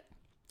out of it.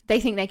 They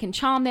think they can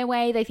charm their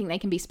way. They think they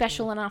can be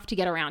special enough to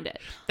get around it.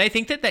 They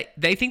think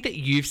that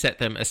you've set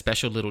them a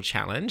special little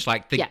challenge.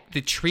 Like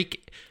the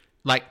trick,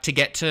 like to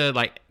get to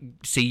like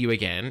see you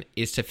again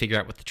is to figure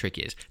out what the trick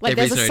is. Like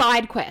there's a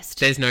side quest.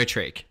 There's no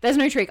trick. There's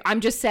no trick. I'm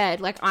just said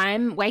like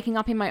I'm waking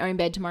up in my own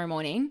bed tomorrow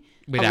morning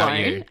without alone,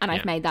 you, and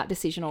I've made that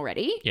decision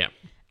already. Yeah.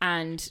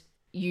 And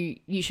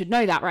you should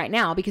know that right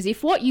now because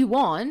if what you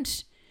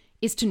want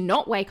is to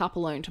not wake up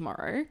alone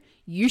tomorrow,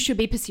 you should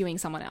be pursuing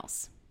someone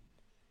else.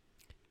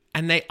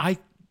 And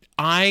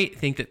I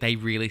think that they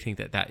really think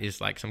that that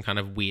is like some kind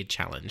of weird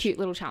challenge. Cute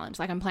little challenge.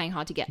 Like I'm playing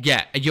hard to get.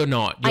 Yeah, you're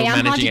not. You're I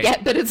am hard to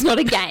get, but it's not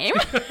a game.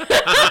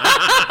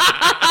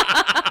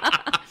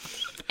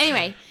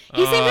 Anyway,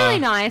 he seemed really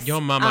nice. Your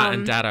mama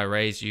and dada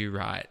raised you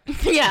right.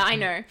 Yeah, I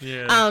know.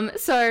 Yeah.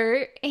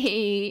 So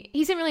he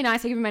seemed really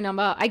nice. I give him my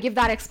number. I give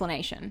that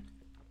explanation.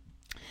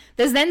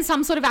 There's then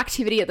some sort of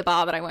activity at the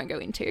bar that I won't go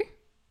into.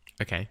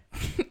 Okay.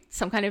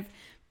 Some kind of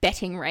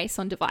betting race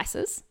on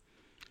devices.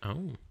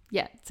 Oh.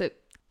 Yeah. So.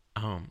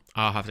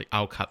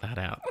 I'll cut that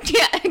out.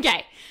 Yeah.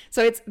 Okay.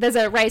 So there's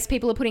a race.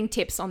 People are putting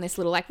tips on this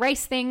little like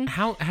race thing.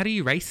 How do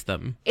you race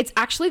them? It's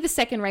actually the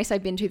second race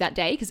I've been to that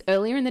day because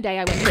earlier in the day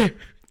I went to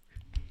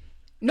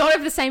not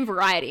of the same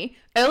variety.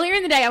 Earlier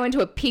in the day I went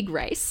to a pig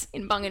race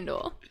in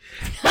Bungendore.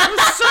 I'm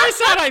so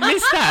sad I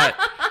missed that.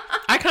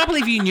 I can't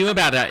believe you knew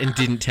about that and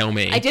didn't tell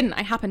me. I didn't.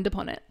 I happened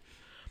upon it.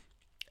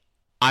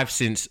 I've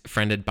since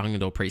friended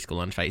Bungendore Preschool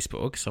on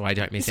Facebook, so I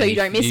don't miss So you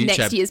don't miss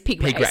next year's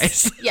pig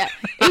race. Yeah.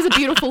 It was a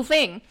beautiful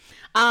thing.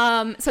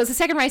 So it's the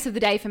second race of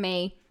the day for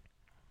me.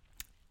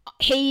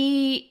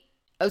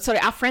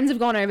 Our friends have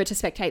gone over to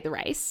spectate the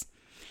race.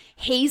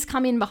 He's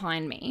come in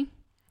behind me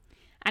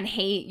and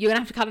you're going to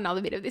have to cut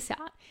another bit of this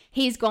out.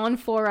 He's gone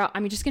for,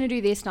 I'm just going to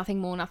do this, nothing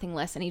more, nothing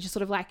less. And he just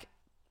sort of like,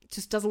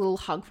 just does a little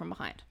hug from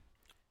behind.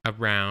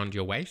 Around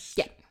your waist?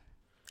 Yeah.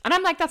 And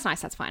I'm like, that's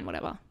nice. That's fine.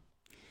 Whatever.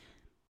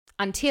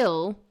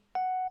 Until.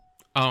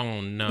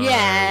 Oh, no.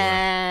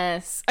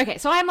 Yes. Okay.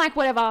 So I'm like,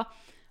 whatever.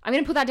 I'm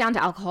going to put that down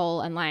to alcohol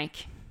and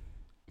like.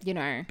 you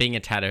know. Being a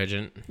tad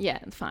urgent. Yeah,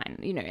 it's fine.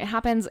 You know, it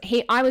happens.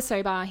 I was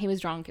sober. He was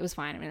drunk. It was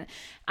fine. I mean,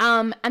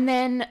 and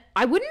then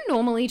I wouldn't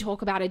normally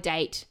talk about a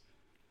date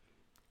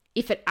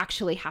if it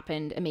actually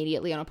happened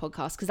immediately on a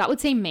podcast, because that would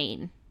seem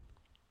mean.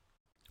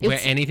 We're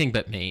anything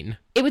but mean.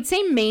 It would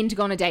seem mean to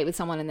go on a date with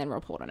someone and then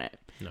report on it.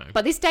 No.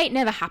 But this date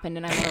never happened,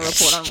 and I want to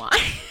report on why.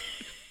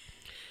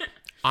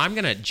 I'm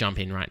going to jump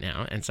in right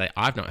now and say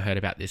I've not heard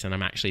about this and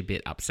I'm actually a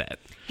bit upset.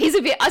 He's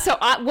a bit...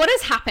 what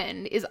has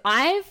happened is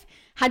I've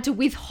had to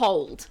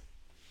withhold...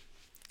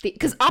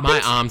 Because my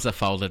arms are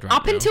folded right now.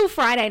 Up until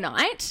Friday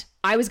night,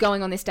 I was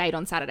going on this date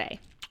on Saturday.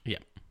 Yeah.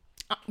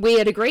 We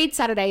had agreed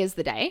Saturday is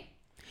the day.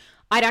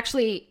 I'd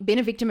actually been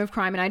a victim of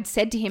crime, and I'd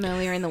said to him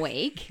earlier in the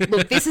week,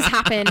 look, this has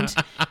happened.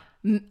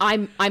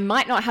 I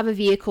might not have a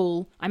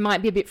vehicle. I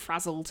might be a bit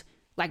frazzled.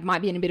 Like,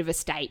 might be in a bit of a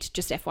state,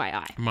 just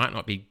FYI. Might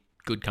not be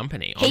good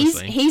company,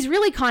 honestly. He's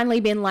really kindly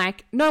been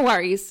like, no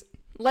worries.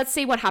 Let's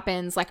see what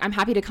happens. Like, I'm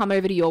happy to come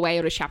over to your way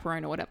or to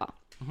chaperone or whatever.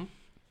 Mm-hmm.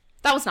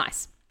 That was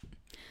nice.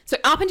 So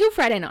up until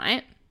Friday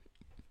night,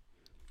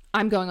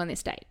 I'm going on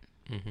this date.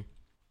 Mm-hmm.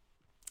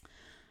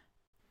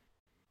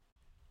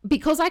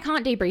 Because I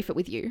can't debrief it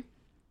with you,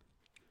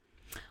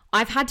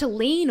 I've had to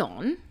lean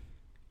on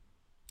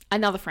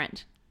another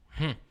friend.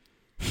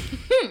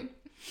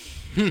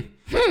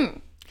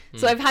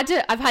 So I've had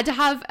to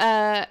have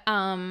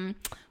a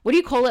what do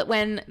you call it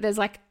when there's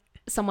like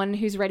someone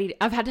who's ready?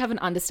 I've had to have an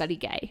understudy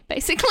gay,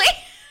 basically.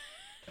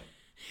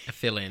 A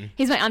fill-in.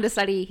 He's my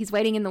understudy. He's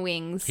waiting in the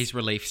wings. He's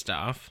relief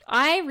staff.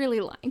 I really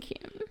like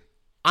him.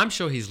 I'm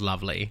sure he's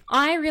lovely.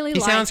 I really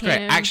like him. He sounds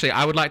great. Actually,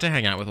 I would like to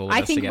hang out with all of us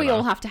together. I think we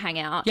all have to hang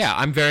out. Yeah,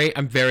 I'm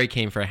very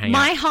keen for a hangout.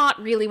 My heart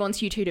really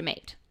wants you two to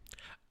meet.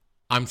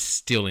 I'm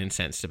still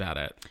incensed about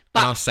it.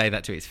 But and I'll say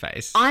that to his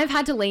face. I've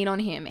had to lean on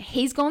him.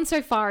 He's gone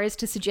so far as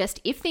to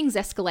suggest if things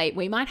escalate,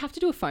 we might have to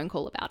do a phone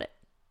call about it.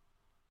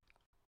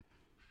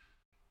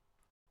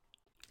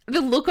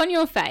 The look on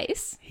your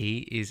face. He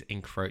is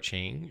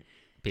encroaching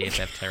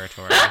BFF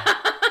territory.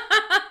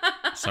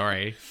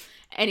 Sorry.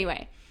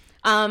 Anyway,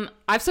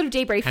 I've sort of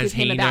debriefed with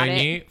him about it.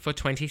 Has he known you for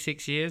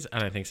 26 years? I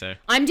don't think so.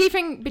 I'm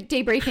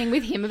debriefing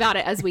with him about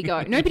it as we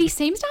go. No, but he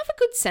seems to have a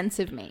good sense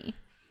of me.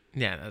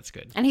 Yeah, that's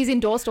good. And he's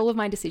endorsed all of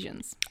my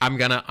decisions. I'm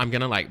gonna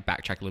like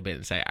backtrack a little bit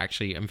and say,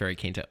 actually, I'm very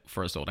keen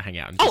for us all to hang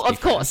out. And just of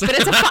course, but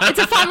it's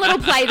a fun little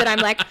play that I'm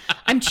like,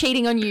 I'm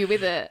cheating on you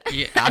with a.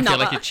 Yeah, I feel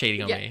like you're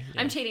cheating on me.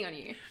 Yeah. I'm cheating on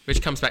you.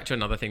 Which comes back to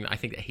another thing that I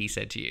think that he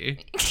said to you.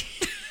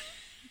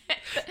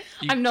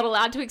 I'm not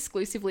allowed to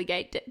exclusively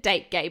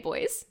date gay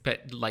boys.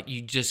 But like,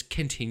 you just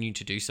continue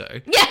to do so.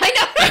 Yeah,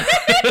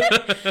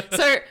 I know.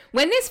 So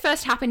when this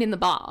first happened in the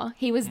bar,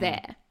 he was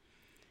there,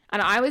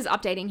 and I was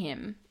updating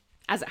him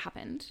as it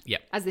happened.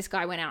 Yep. As this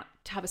guy went out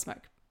to have a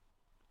smoke.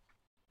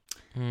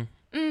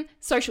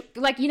 Social,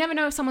 like, you never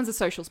know if someone's a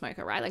social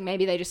smoker, right? Like,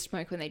 maybe they just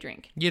smoke when they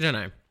drink. You don't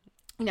know.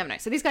 You never know.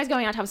 So this guy's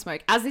going out to have a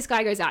smoke. As this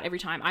guy goes out every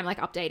time, I'm like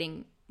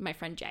updating my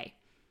friend Jay.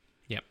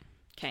 Yep.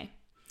 Okay.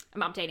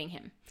 I'm updating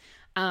him.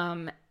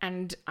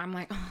 And I'm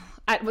like,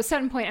 at a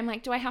certain point, I'm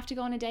like, do I have to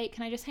go on a date?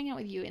 Can I just hang out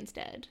with you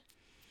instead?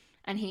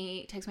 And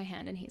he takes my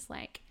hand and he's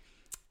like,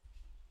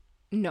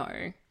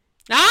 no.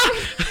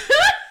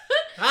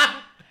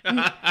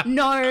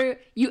 No,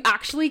 you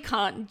actually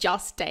can't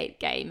just date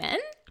gay men.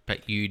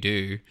 But you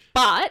do.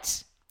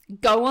 But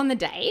go on the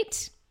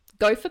date,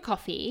 go for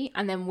coffee,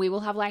 and then we'll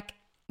have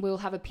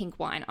a pink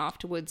wine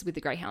afterwards with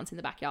the greyhounds in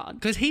the backyard.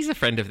 Because he's a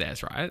friend of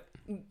theirs, right?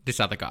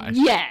 This other guy.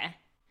 Yeah.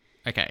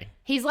 Okay.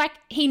 He's like,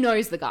 he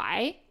knows the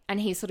guy,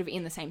 and he's sort of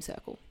in the same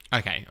circle.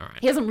 Okay, all right.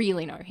 He doesn't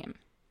really know him.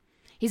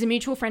 He's a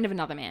mutual friend of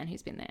another man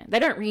who's been there. They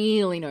don't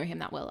really know him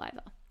that well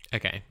either.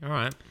 Okay, all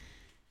right.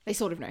 They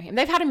sort of know him.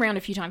 They've had him around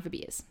a few times for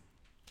beers.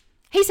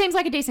 He seems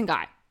like a decent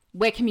guy.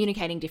 We're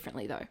communicating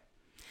differently, though.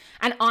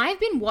 And I've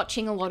been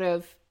watching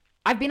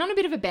I've been on a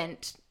bit of a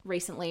bent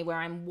recently where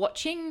I'm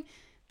watching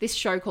this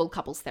show called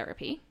Couples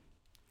Therapy.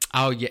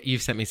 Oh, yeah.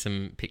 You've sent me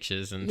some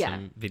pictures and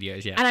some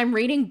videos, yeah. And I'm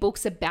reading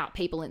books about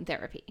people in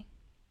therapy.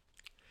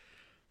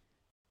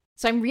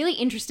 So I'm really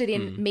interested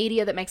in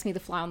media that makes me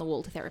the fly on the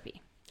wall to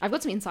therapy. I've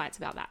got some insights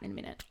about that in a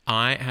minute.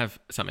 I have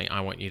something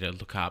I want you to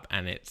look up,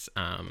 and it's,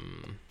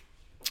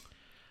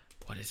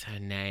 what is her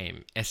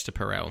name? Esther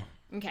Perel.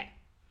 Okay.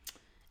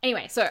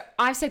 Anyway, so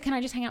I've said, can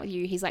I just hang out with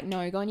you? He's like,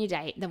 no, go on your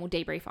date, then we'll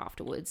debrief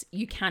afterwards.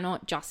 You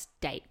cannot just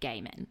date gay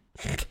men.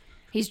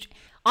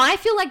 I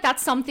feel like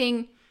that's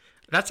something...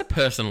 That's a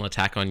personal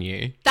attack on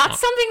you. That's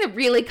something that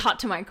really cut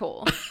to my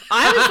core.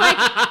 I was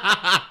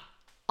like,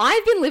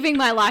 I've been living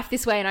my life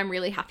this way and I'm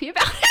really happy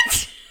about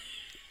it.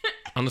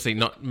 Honestly,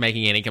 not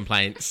making any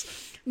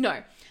complaints.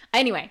 No.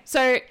 Anyway,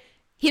 so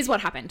here's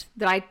what happened.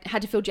 That I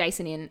had to fill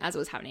Jason in as it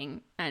was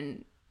happening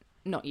and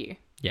not you.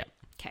 Yeah.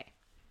 Okay.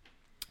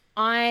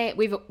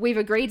 We've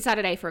agreed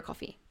Saturday for a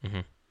coffee. Mm-hmm.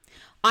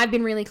 I've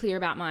been really clear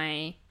about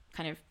my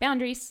kind of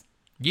boundaries.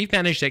 You've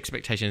managed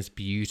expectations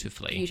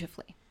beautifully.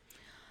 Beautifully.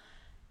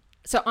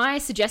 So I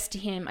suggest to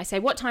him, I say,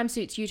 what time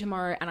suits you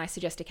tomorrow? And I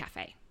suggest a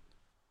cafe.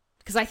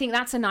 Because I think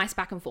that's a nice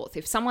back and forth.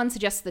 If someone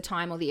suggests the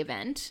time or the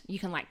event, you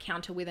can like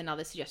counter with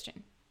another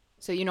suggestion.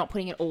 So you're not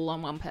putting it all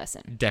on one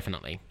person.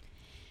 Definitely.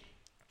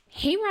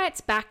 He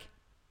writes back,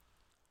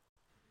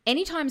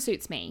 anytime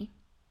suits me.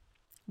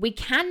 We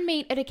can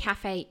meet at a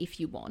cafe if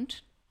you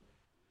want.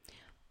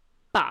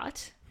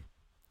 But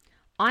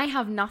I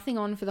have nothing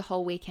on for the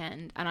whole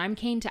weekend and I'm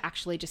keen to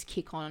actually just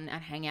kick on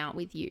and hang out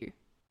with you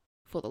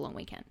for the long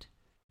weekend.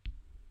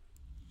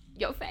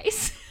 Your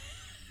face.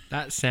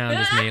 That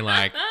sounds me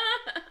like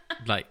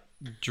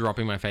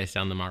dropping my face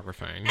down the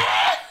microphone.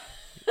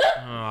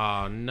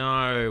 Oh,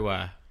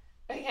 no.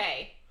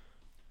 Okay.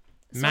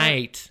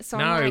 Mate, so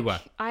no. I'm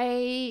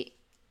like,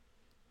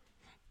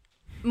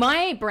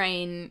 my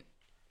brain,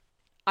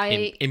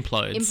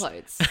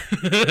 implodes.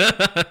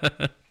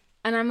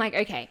 And I'm like,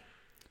 okay,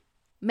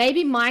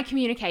 maybe my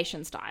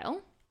communication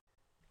style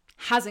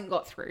hasn't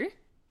got through.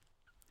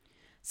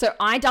 So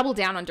I double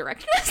down on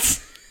directness.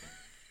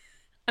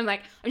 I'm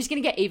like, I'm just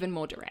going to get even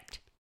more direct.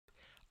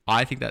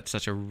 I think that's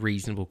such a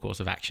reasonable course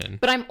of action.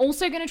 But I'm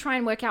also going to try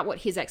and work out what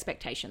his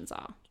expectations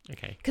are.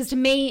 Okay. Because to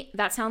me,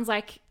 that sounds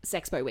like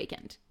Sexpo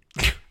weekend.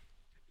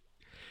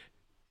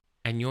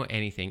 And you're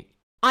anything.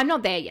 I'm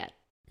not there yet.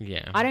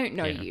 Yeah. I don't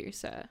know you,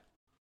 sir.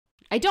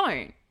 I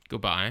don't.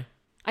 Goodbye.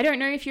 I don't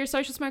know if you're a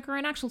social smoker or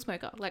an actual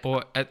smoker.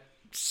 Or a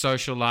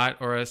socialite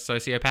or a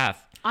sociopath.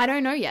 I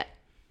don't know yet.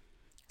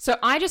 So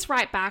I just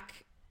write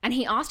back, and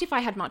he asked if I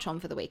had much on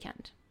for the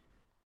weekend.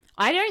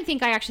 I don't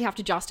think I actually have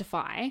to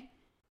justify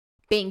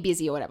being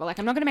busy or whatever. Like,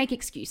 I'm not going to make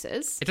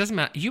excuses. It doesn't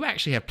matter. You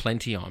actually have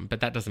plenty on,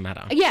 but that doesn't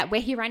matter. Yeah,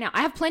 we're here right now.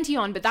 I have plenty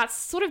on, but that's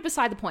sort of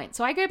beside the point.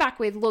 So I go back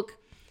with, look,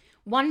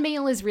 one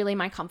meal is really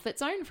my comfort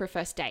zone for a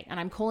first date, and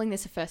I'm calling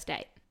this a first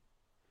date.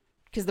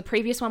 Because the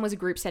previous one was a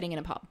group setting in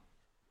a pub.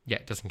 Yeah,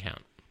 it doesn't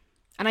count.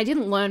 And I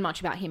didn't learn much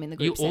about him in the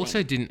group setting. You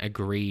also didn't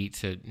agree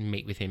to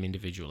meet with him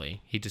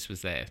individually. He just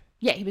was there.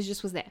 Yeah, he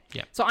was there.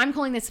 Yeah. So I'm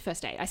calling this a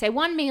first date. I say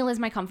one meal is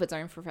my comfort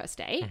zone for a first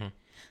date. Mm-hmm.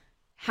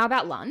 How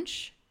about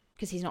lunch?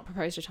 Because he's not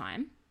proposed a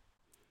time.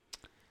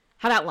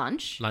 How about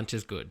lunch? Lunch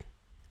is good.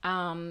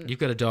 You've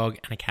got a dog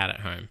and a cat at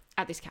home.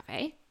 At this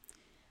cafe.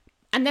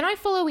 And then I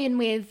follow in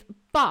with,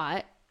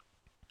 but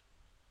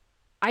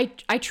I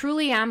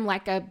truly am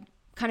like a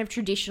kind of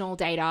traditional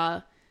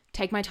dater,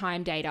 take my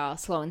time dater,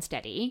 slow and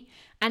steady.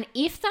 And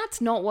if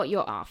that's not what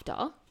you're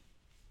after,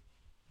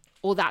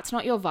 or that's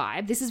not your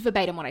vibe, this is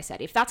verbatim what I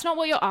said. If that's not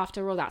what you're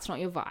after or that's not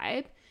your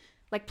vibe,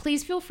 like,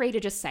 please feel free to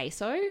just say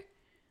so.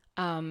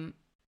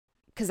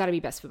 Because that'd be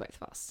best for both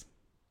of us.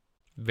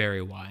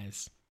 Very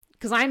wise.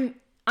 Because I'm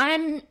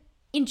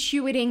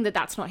intuiting that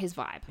that's not his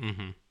vibe.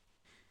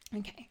 Mm-hmm.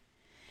 Okay.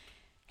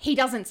 He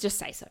doesn't just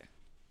say so.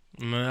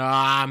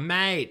 Ah,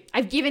 mate.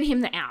 I've given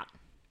him the out.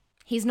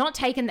 He's not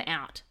taken the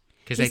out.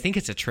 Because they think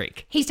it's a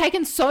trick. He's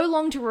taken so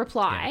long to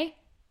reply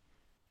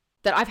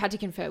that I've had to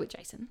confer with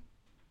Jason.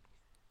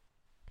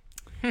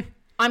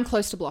 I'm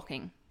close to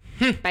blocking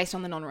based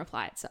on the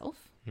non-reply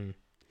itself.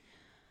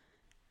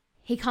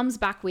 He comes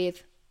back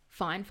with,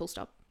 fine, full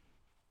stop.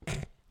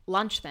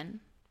 Lunch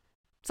then.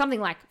 Something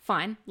like,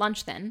 fine,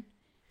 lunch then.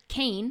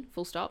 Keen,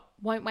 full stop.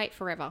 Won't wait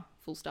forever,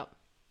 full stop.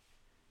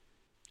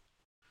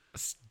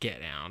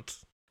 Get out.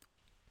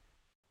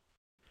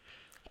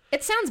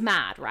 It sounds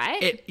mad,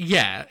 right?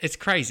 Yeah, it's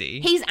crazy.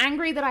 He's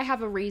angry that I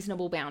have a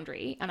reasonable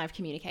boundary and I've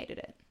communicated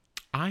it.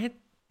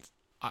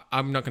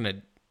 I'm not going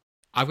to...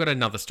 I've got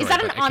another story. Is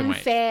that an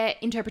unfair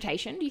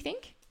interpretation, do you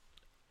think?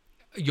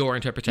 Your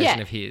interpretation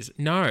of his?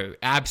 No,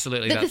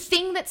 absolutely. The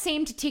thing that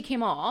seemed to tick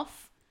him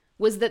off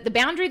was that the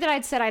boundary that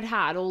I'd said I'd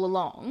had all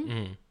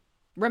along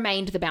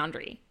remained the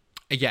boundary.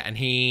 Yeah, and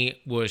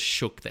he was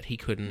shook that he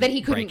couldn't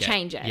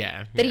change it.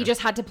 Yeah. That he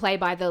just had to play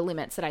by the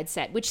limits that I'd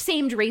set, which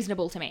seemed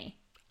reasonable to me.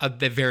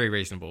 They're very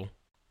reasonable.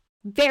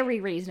 Very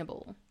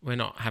reasonable. We're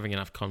not having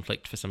enough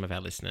conflict for some of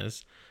our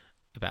listeners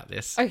about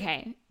this.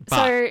 Okay.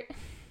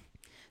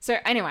 So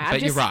anyway,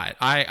 but you're right.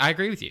 I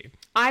agree with you.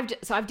 I've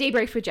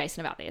debriefed with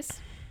Jason about this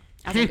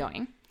as I'm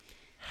going.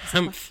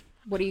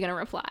 What are you going to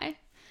reply?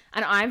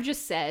 And I've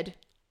just said,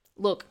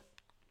 look,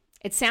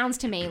 it sounds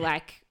to me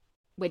like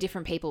we're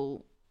different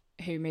people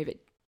who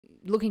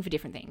looking for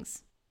different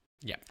things.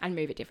 Yeah. And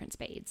move at different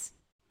speeds.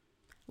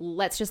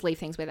 Let's just leave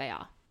things where they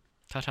are.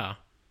 Ta-ta.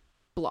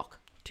 Block.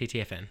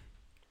 TTFN.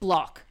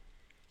 Block.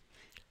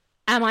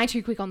 Am I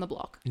too quick on the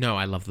block? No,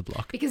 I love the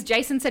block. Because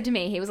Jason said to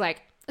me, he was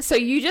like, so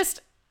you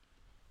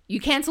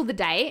cancelled the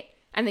date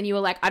and then you were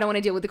like, I don't want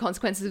to deal with the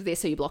consequences of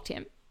this, so you blocked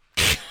him.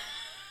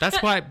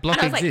 That's why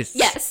block exists.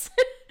 Like, yes.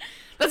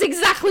 That's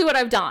exactly what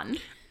I've done.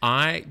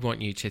 I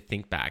want you to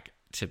think back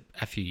to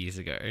a few years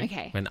ago.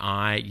 Okay. When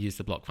I used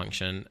the block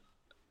function,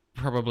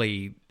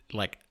 probably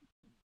like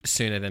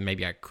sooner than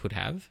maybe I could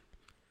have.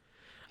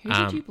 Who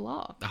did you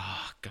block?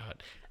 Oh,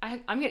 God.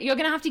 You're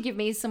going to have to give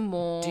me some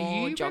more Do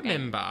you jogging.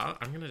 remember?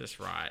 I'm going to just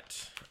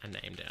write a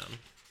name down.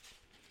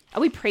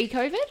 Are we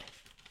pre-COVID?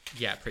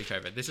 Yeah,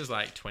 pre-COVID. This is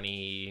like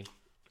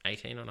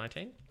 2018 or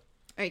 19.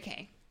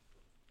 Okay.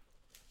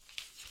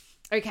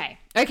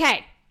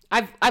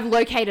 I've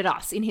located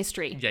us in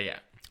history. Yeah.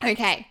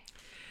 Okay.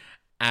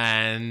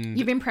 And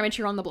you've been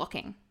premature on the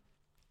blocking.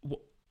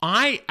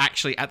 I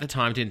actually at the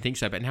time didn't think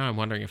so, but now I'm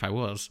wondering if I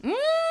was.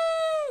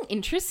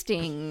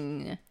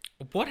 interesting.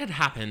 What had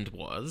happened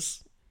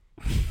was...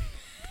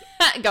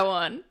 Go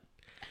on.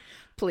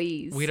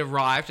 Please. We'd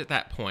arrived at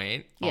that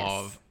point Yes.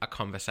 of a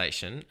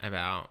conversation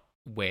about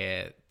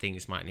where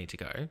things might need to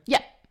go.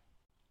 Yeah.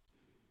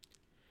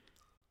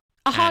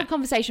 A hard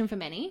conversation for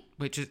many.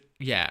 Which is,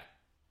 yeah.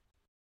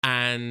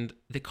 And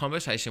the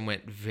conversation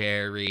went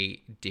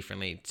very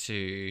differently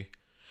to...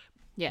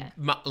 Yeah.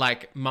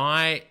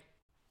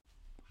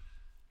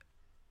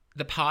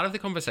 The part of the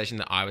conversation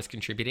that I was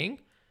contributing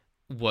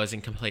was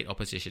in complete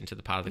opposition to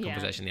the part of the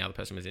conversation the other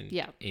person was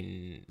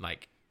in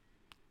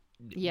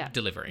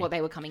delivering. What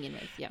they were coming in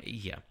with, yeah.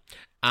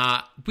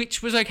 Yeah.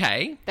 Which was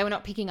okay. They were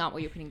not picking up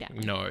what you're putting down.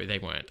 No, they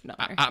weren't. No.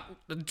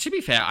 To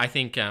be fair, I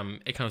think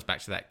it comes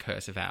back to that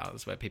curse of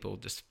ours where people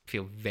just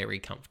feel very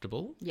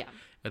comfortable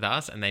with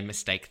us and they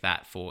mistake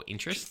that for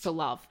interest. For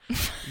love.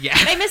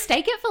 Yeah. They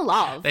mistake it for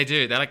love. They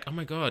do. They're like, oh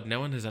my God, no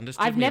one has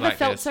understood I've me never like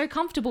felt this. so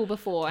comfortable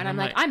before. And I'm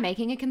like, I'm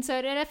making a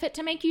concerted effort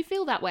to make you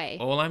feel that way.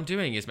 All I'm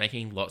doing is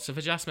making lots of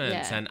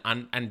adjustments Yeah.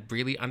 and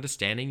really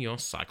understanding your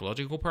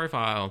psychological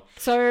profile.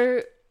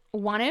 So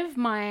one of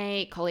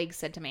my colleagues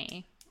said to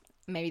me,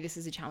 maybe this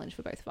is a challenge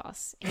for both of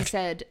us. He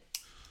said,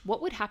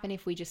 what would happen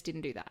if we just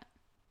didn't do that?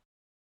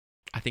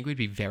 I think we'd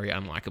be very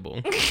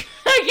unlikable.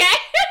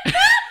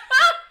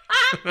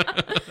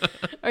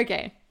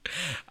 Okay.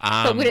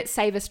 But would it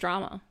save us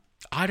drama?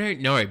 I don't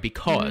know,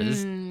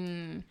 because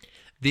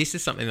this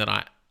is something that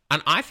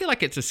I feel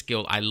like it's a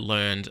skill I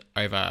learned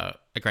over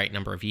a great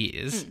number of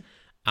years,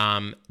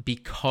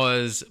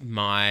 because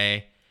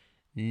my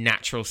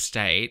natural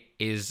state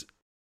is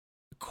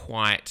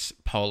quite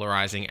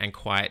polarizing and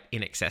quite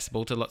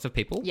inaccessible to lots of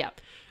people. Yeah.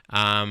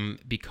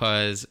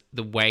 Because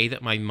the way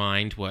that my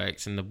mind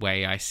works and the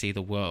way I see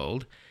the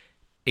world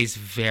is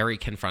very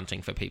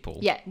confronting for people.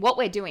 Yeah. What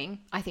we're doing,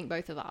 I think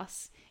both of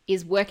us,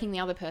 is working the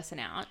other person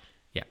out.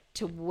 Yeah.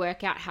 To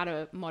work out how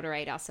to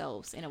moderate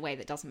ourselves in a way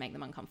that doesn't make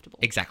them uncomfortable.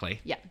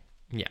 Exactly. Yeah.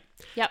 Yeah.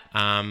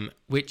 Yep.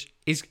 Which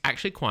is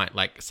actually quite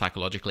like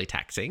psychologically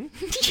taxing.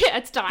 Yeah,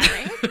 it's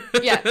tiring.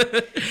 Yeah.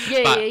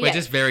 But we're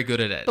just very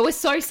good at it. But we're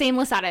so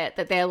seamless at it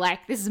that they're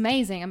like, this is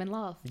amazing. I'm in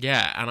love.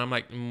 Yeah. And I'm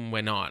like,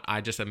 we're not. I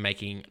just am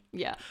making...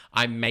 Yeah.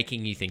 I'm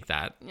making you think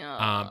that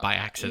by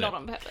accident. Not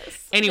on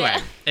purpose. Anyway,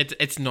 Yeah.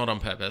 it's not on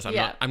purpose.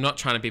 I'm not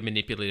trying to be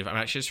manipulative. I'm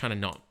actually just trying to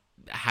not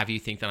have you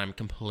think that I'm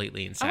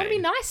completely insane. I want to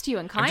be nice to you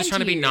and kind to you. I'm just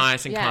trying to be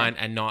nice and kind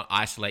and not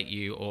isolate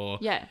you or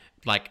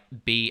like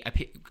be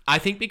I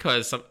think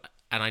because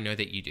and I know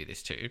that you do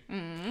this too.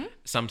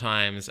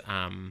 Sometimes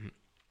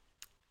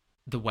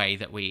the way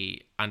that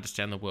we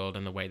understand the world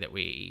and the way that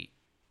we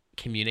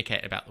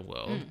communicate about the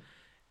world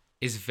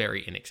is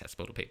very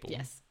inaccessible to people.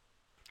 Yes.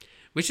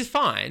 Which is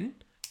fine,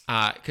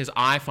 because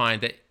I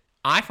find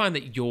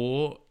that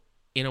your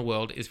inner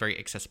world is very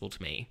accessible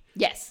to me.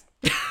 Yes.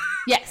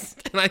 Yes.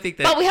 And I think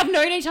that... But we have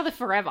known each other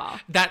forever.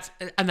 That's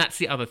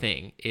the other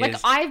thing. Is, like,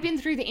 I've been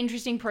through the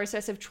interesting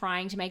process of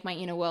trying to make my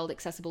inner world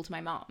accessible to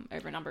my mum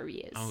over a number of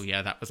years. Oh,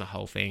 yeah, that was a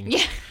whole thing.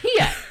 Yeah.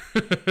 Yeah.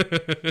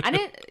 And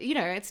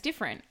it's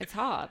different. It's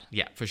hard.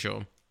 Yeah, for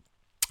sure.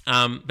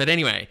 But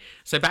anyway,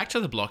 so back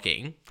to the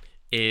blocking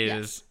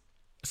is...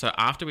 So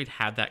after we'd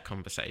had that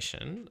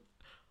conversation...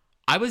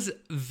 I was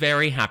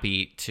very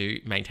happy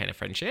to maintain a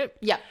friendship.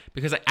 Yeah.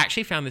 Because I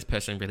actually found this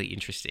person really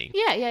interesting.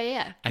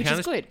 Yeah. Which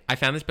is good. I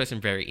found this person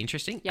very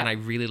interesting and I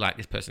really like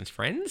this person's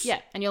friends.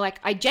 Yeah. And you're like,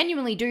 I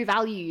genuinely do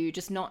value you,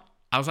 just not...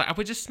 I was like,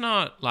 we're just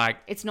not like...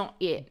 It's not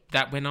it.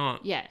 That we're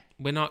not... Yeah.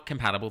 We're not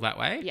compatible that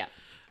way. Yeah.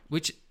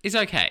 Which is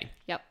okay.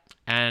 Yep.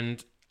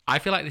 And I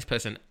feel like this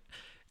person,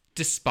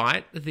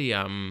 despite the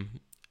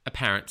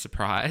apparent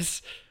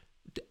surprise,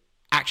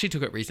 actually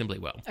took it reasonably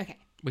well. Okay.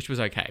 Which was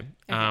okay.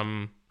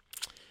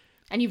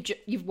 And you've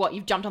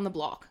jumped on the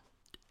block?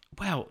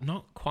 Well,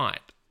 not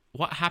quite.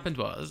 What happened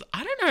was,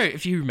 I don't know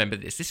if you remember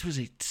this. This was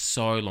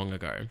so long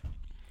ago.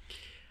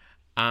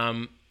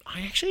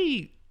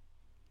 It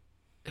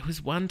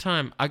was one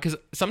time, because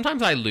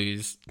sometimes I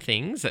lose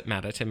things that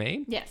matter to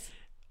me. Yes.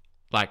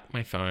 Like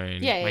my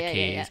phone, my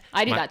keys. Yeah.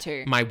 I do that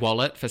too. My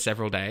wallet for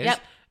several days. Yep.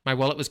 My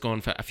wallet was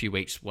gone for a few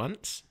weeks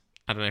once.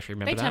 I don't know if you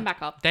remember that. They turn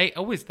back up. They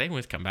always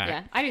come back.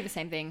 Yeah, I do the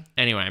same thing.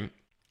 Anyway.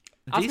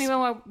 Ask me where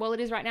my wallet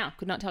is right now.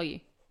 Could not tell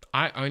you.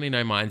 I only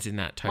know mine's in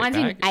that tote bag.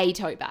 Mine's in a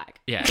tote bag.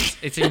 Yeah,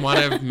 it's in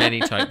one of many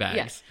tote bags.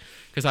 Yes.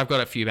 Because I've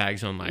got a few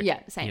bags on, like,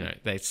 same.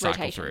 They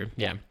cycle Rotation. through.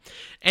 Yeah.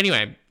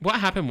 Anyway, what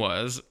happened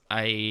was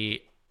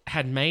I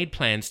had made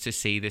plans to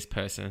see this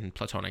person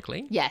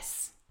platonically.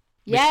 Yes.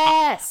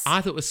 Yes. I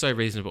thought was so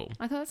reasonable.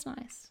 I thought that's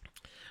nice.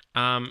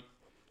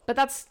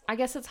 But I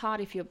guess it's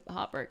hard if you're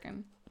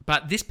heartbroken.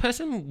 But this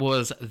person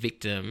was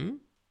victim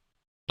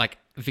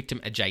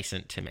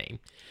adjacent to me.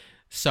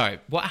 So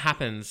what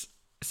happens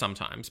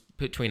sometimes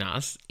between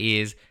us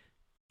is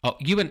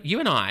you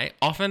and I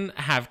often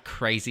have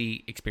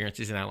crazy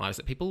experiences in our lives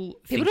that people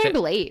don't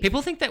believe.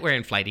 People think that we're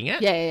inflating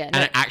it. Yeah. And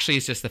it actually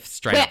is just the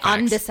straight up facts. We're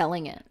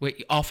underselling it.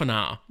 We often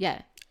are.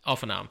 Yeah.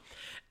 Often are.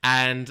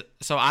 And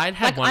so I'd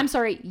had one... I'm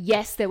sorry.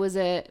 Yes, there was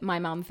my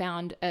mum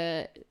found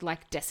a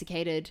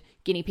desiccated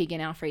guinea pig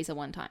in our freezer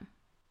one time.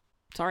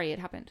 Sorry, it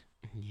happened.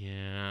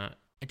 Yeah.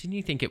 Didn't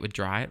you think it would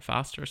dry it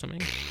faster or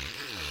something?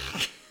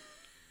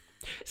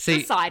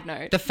 See, a side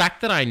note. The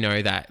fact that I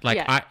know that, like,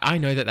 Yeah. I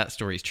know that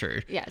story's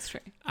true. Yeah, it's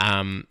true.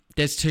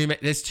 There's too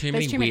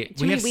many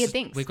weird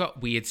things. We've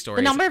got weird stories.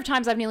 The number of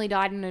times I've nearly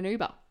died in an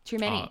Uber. Too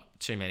many. Oh,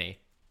 too many.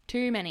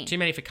 Too many. Too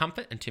many for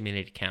comfort and too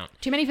many to count.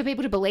 Too many for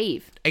people to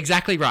believe.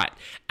 Exactly right.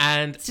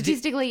 And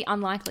Statistically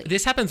unlikely.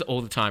 this happens all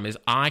the time. Is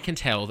I can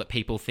tell that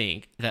people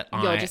think that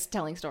You're just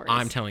telling stories.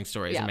 I'm telling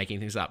stories and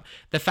making things up.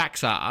 The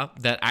facts are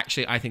that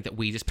actually I think that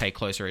we just pay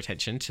closer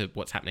attention to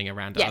what's happening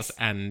around us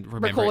and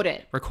record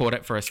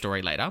it for a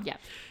story later. Yeah.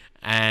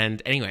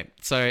 And anyway,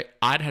 so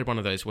I'd had one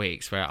of those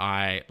weeks where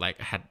I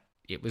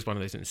it was one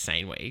of those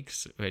insane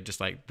weeks where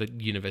just like the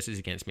universe is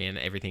against me and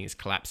everything is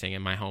collapsing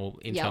and my whole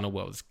internal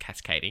world is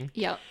cascading.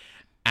 Yep.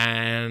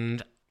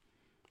 And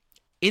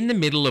in the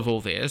middle of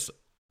all this,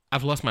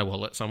 I've lost my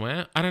wallet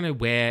somewhere. I don't know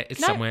where. It's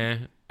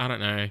somewhere. I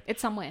don't know.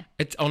 It's somewhere.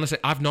 It's honestly,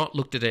 I've not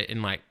looked at it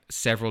in like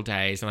several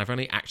days and I've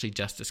only actually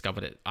just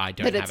discovered it. I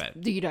don't have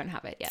it. You don't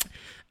have it, yeah.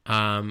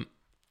 And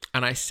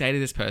I say to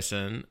this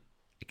person,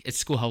 it's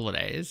school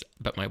holidays,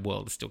 but my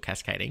world is still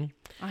cascading.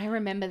 I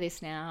remember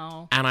this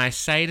now. And I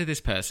say to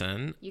this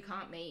person, you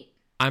can't meet.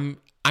 I'm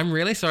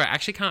really sorry. I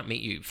actually can't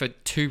meet you for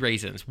two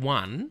reasons.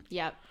 One.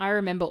 Yep. I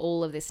remember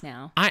all of this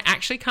now. I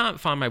actually can't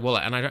find my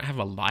wallet and I don't have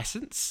a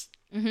license.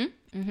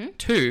 Mm-hmm. Mm-hmm.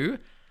 Two,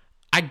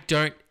 I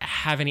don't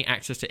have any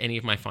access to any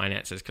of my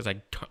finances because I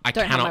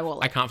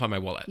can't find my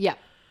wallet. Yeah.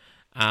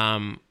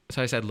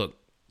 So I said, look.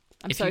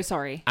 I'm so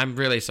sorry. I'm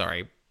really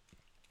sorry.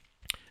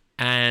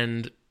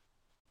 And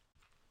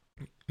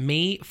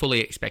me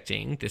fully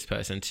expecting this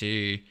person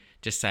to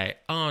just say,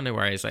 oh, no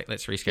worries, like,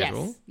 let's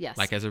reschedule. Yes.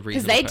 Like, as a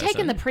reasonable because they'd person.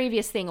 taken the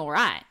previous thing all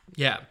right.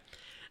 Yeah.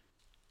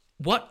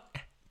 What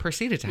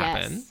proceeded to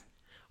happen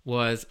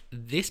was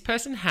this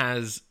person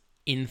has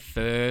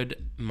inferred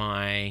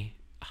my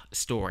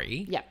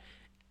story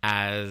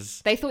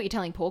as... They thought you're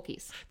telling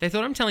porkies. They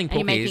thought I'm telling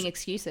porkies. And you're making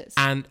excuses.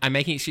 And I'm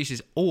making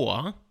excuses,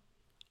 or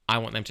I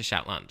want them to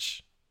shout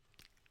lunch.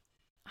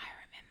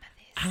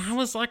 And I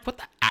was like, what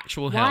the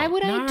actual hell? Why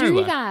would I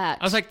do that?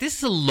 I was like, this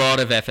is a lot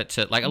of effort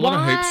to, like, a lot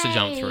of hoops to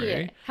jump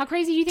through. How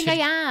crazy do you think I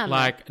am?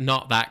 Like,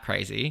 not that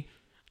crazy.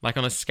 Like,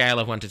 on a scale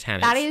of 1 to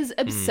 10. That is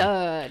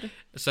absurd.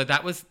 So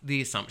that was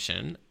the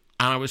assumption.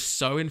 And I was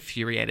so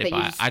infuriated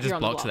by it. I just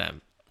blocked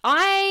them.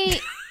 I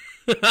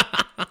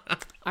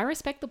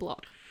respect the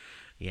block.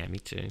 Yeah, me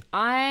too.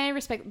 I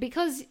respect,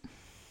 because,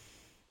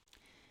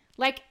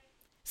 like,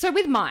 so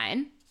with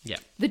mine,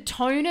 the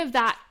tone of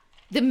that,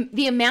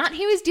 the amount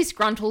he was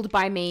disgruntled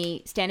by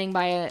me standing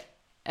by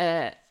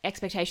a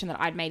expectation that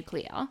I'd made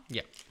clear.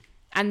 Yeah.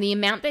 And the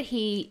amount that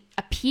he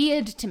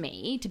appeared to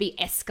me to be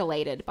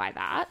escalated by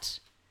that,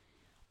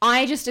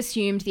 I just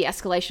assumed the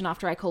escalation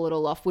after I call it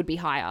all off would be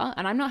higher,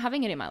 and I'm not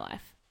having it in my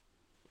life.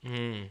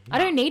 No. I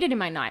don't need it in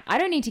my night. I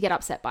don't need to get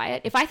upset by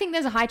it. If I think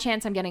there's a high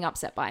chance I'm getting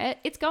upset by it,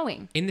 it's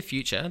going. In the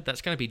future,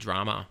 that's going to be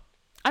drama.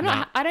 I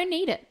don't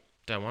need it.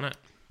 Don't want it.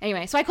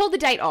 Anyway, so I called the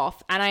date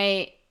off and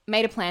I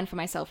made a plan for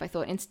myself. I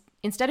thought,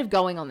 instead of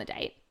going on the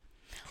date,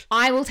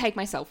 I will take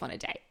myself on a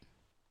date.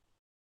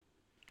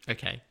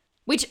 Okay.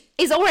 Which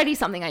is already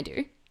something I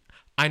do.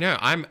 I know.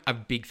 I'm a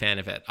big fan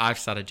of it. I've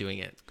started doing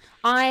it.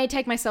 I've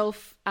taken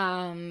myself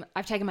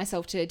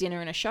to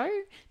dinner and a show,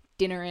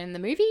 dinner and the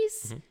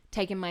movies,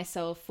 taken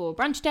myself for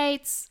brunch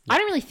dates. Yep. I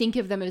don't really think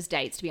of them as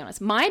dates, to be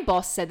honest. My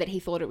boss said that he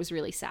thought it was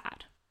really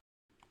sad.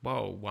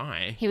 Whoa,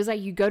 why? He was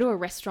like, you go to a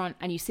restaurant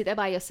and you sit there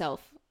by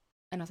yourself.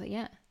 And I was like,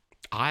 yeah.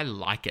 I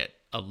like it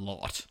a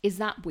lot. Is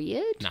that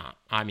weird? Nah,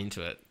 I'm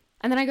into it.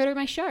 And then I go to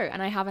my show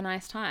and I have a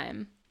nice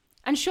time.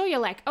 And sure, you're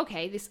like,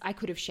 okay, I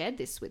could have shared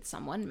this with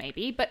someone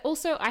maybe, but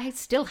also I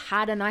still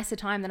had a nicer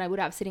time than I would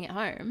have sitting at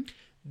home.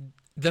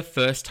 The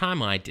first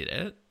time I did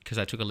it, because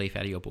I took a leaf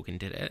out of your book and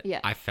did it,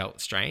 I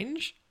felt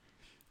strange.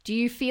 Do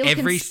you feel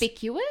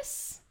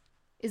conspicuous?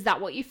 Is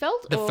that what you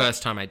felt? The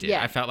first time I did,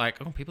 I felt like,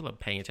 oh, people are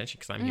paying attention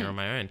because I'm here on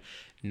my own.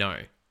 No.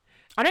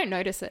 I don't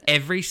notice it.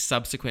 Every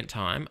subsequent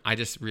time, I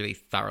just really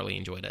thoroughly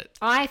enjoyed it.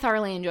 I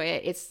thoroughly enjoy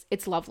it.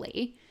 It's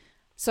lovely.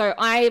 So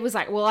I was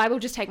like, well, I will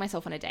just take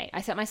myself on a date.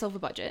 I set myself a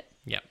budget.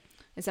 Yeah.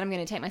 I said I'm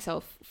going to take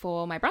myself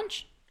for my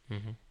brunch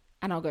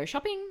and I'll go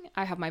shopping.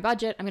 I have my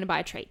budget. I'm going to buy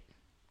a treat.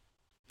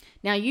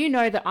 Now, you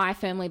know that I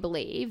firmly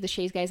believe the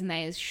she's, gays and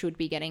theys should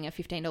be getting a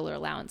 $15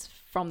 allowance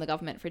from the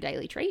government for a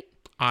daily treat.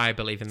 I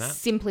believe in that.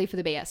 Simply for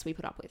the BS we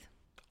put up with.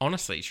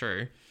 Honestly,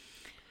 true.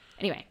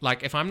 Anyway.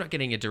 Like, if I'm not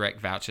getting a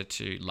direct voucher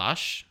to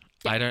Lush,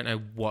 I don't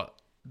know what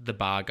the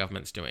bar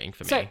government's doing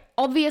for me. So,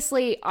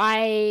 obviously,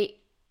 I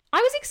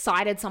was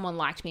excited someone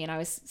liked me and I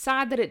was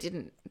sad that it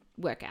didn't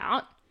work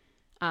out.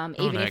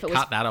 Even if it was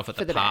cut that off at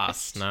the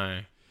pass. Best.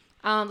 No.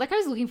 Like, I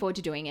was looking forward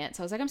to doing it.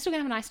 So I was like, I'm still going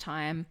to have a nice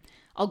time.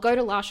 I'll go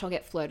to Lush. I'll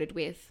get flirted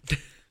with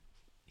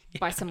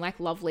by some like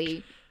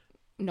lovely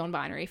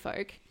non-binary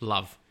folk.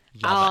 Love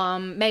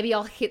it. Maybe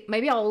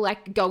I'll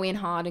like go in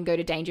hard and go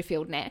to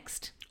Dangerfield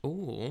next.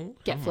 Ooh.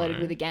 Get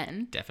flirted with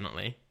again.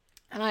 Definitely.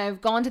 And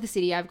I've gone to the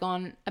city. I've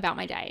gone about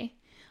my day.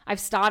 I've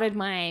started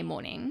my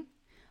morning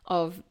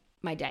of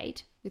my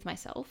date with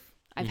myself.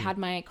 I've had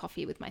my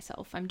coffee with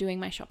myself. I'm doing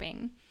my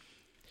shopping.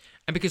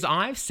 And because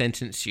I've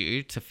sentenced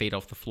you to feed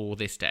off the floor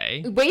this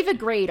day. We've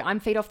agreed I'm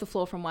feed off the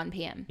floor from 1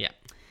 p.m. Yeah.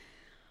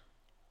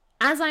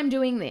 As I'm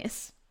doing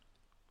this,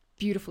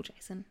 beautiful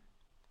Jason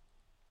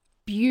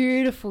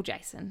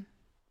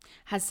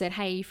has said,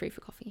 hey, are you free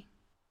for coffee?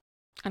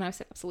 And I've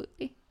said,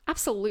 absolutely.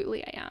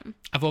 Absolutely, I am.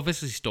 I've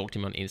obviously stalked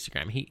him on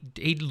Instagram.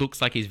 He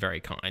looks like he's very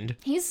kind.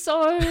 He's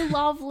so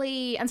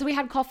lovely. And so we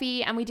had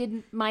coffee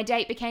and my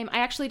date became, I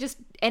actually just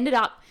ended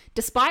up,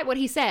 despite what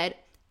he said,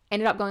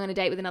 ended up going on a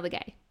date with another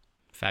gay.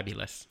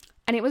 Fabulous.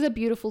 And it was a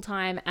beautiful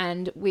time.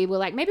 And we were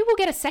like, maybe we'll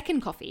get a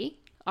second coffee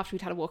after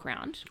we'd had a walk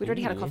around. We'd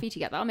already had a coffee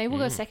together. Maybe we'll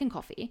go a second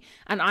coffee.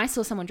 And I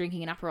saw someone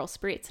drinking an Aperol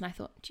Spritz and I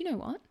thought, do you know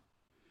what?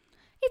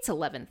 It's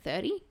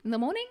 11:30 in the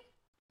morning.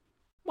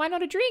 Why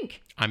not a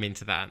drink? I'm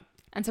into that.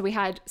 And so we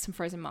had some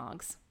frozen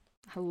margs.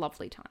 Had a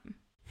lovely time.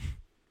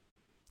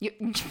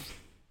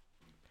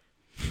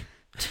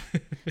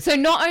 So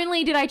not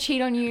only did I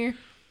cheat on you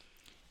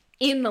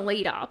in the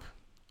lead up,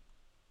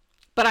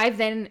 but I've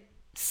then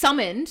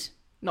summoned,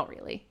 not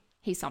really,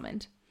 he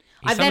summoned.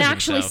 I've then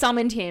actually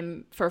summoned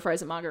him for a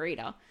frozen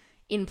margarita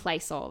in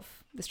place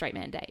of the straight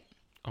man date.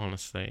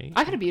 Honestly.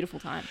 I've had a beautiful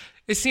time.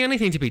 It's the only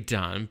thing to be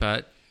done,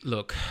 but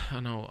look,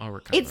 I know I'll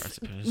recover, I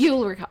suppose.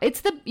 You'll recover.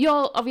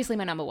 You're obviously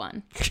my number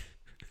one.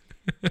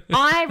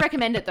 I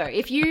recommend it though.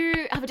 If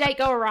you have a date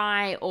go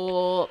awry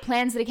or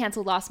plans that are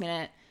cancelled last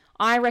minute,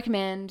 I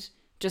recommend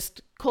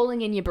just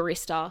calling in your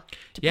barista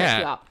to pick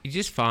you up. You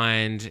just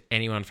find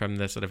anyone from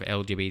the sort of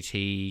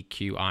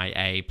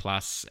LGBTQIA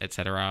plus,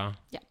 etc.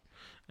 Yeah.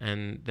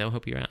 And they'll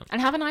help you out. And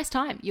have a nice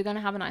time. You're going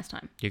to have a nice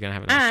time. You're going to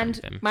have a nice time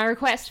with them. And my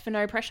request for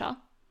no pressure,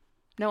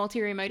 no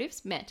ulterior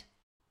motives, met.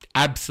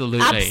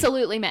 Absolutely.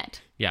 Absolutely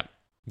met. Yep.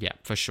 Yeah,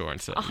 for sure.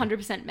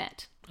 100%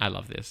 met. I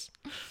love this.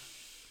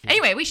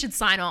 Anyway, we should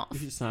sign off.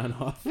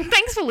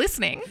 Thanks for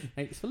listening.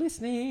 Thanks for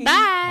listening.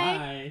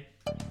 Bye.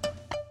 Bye.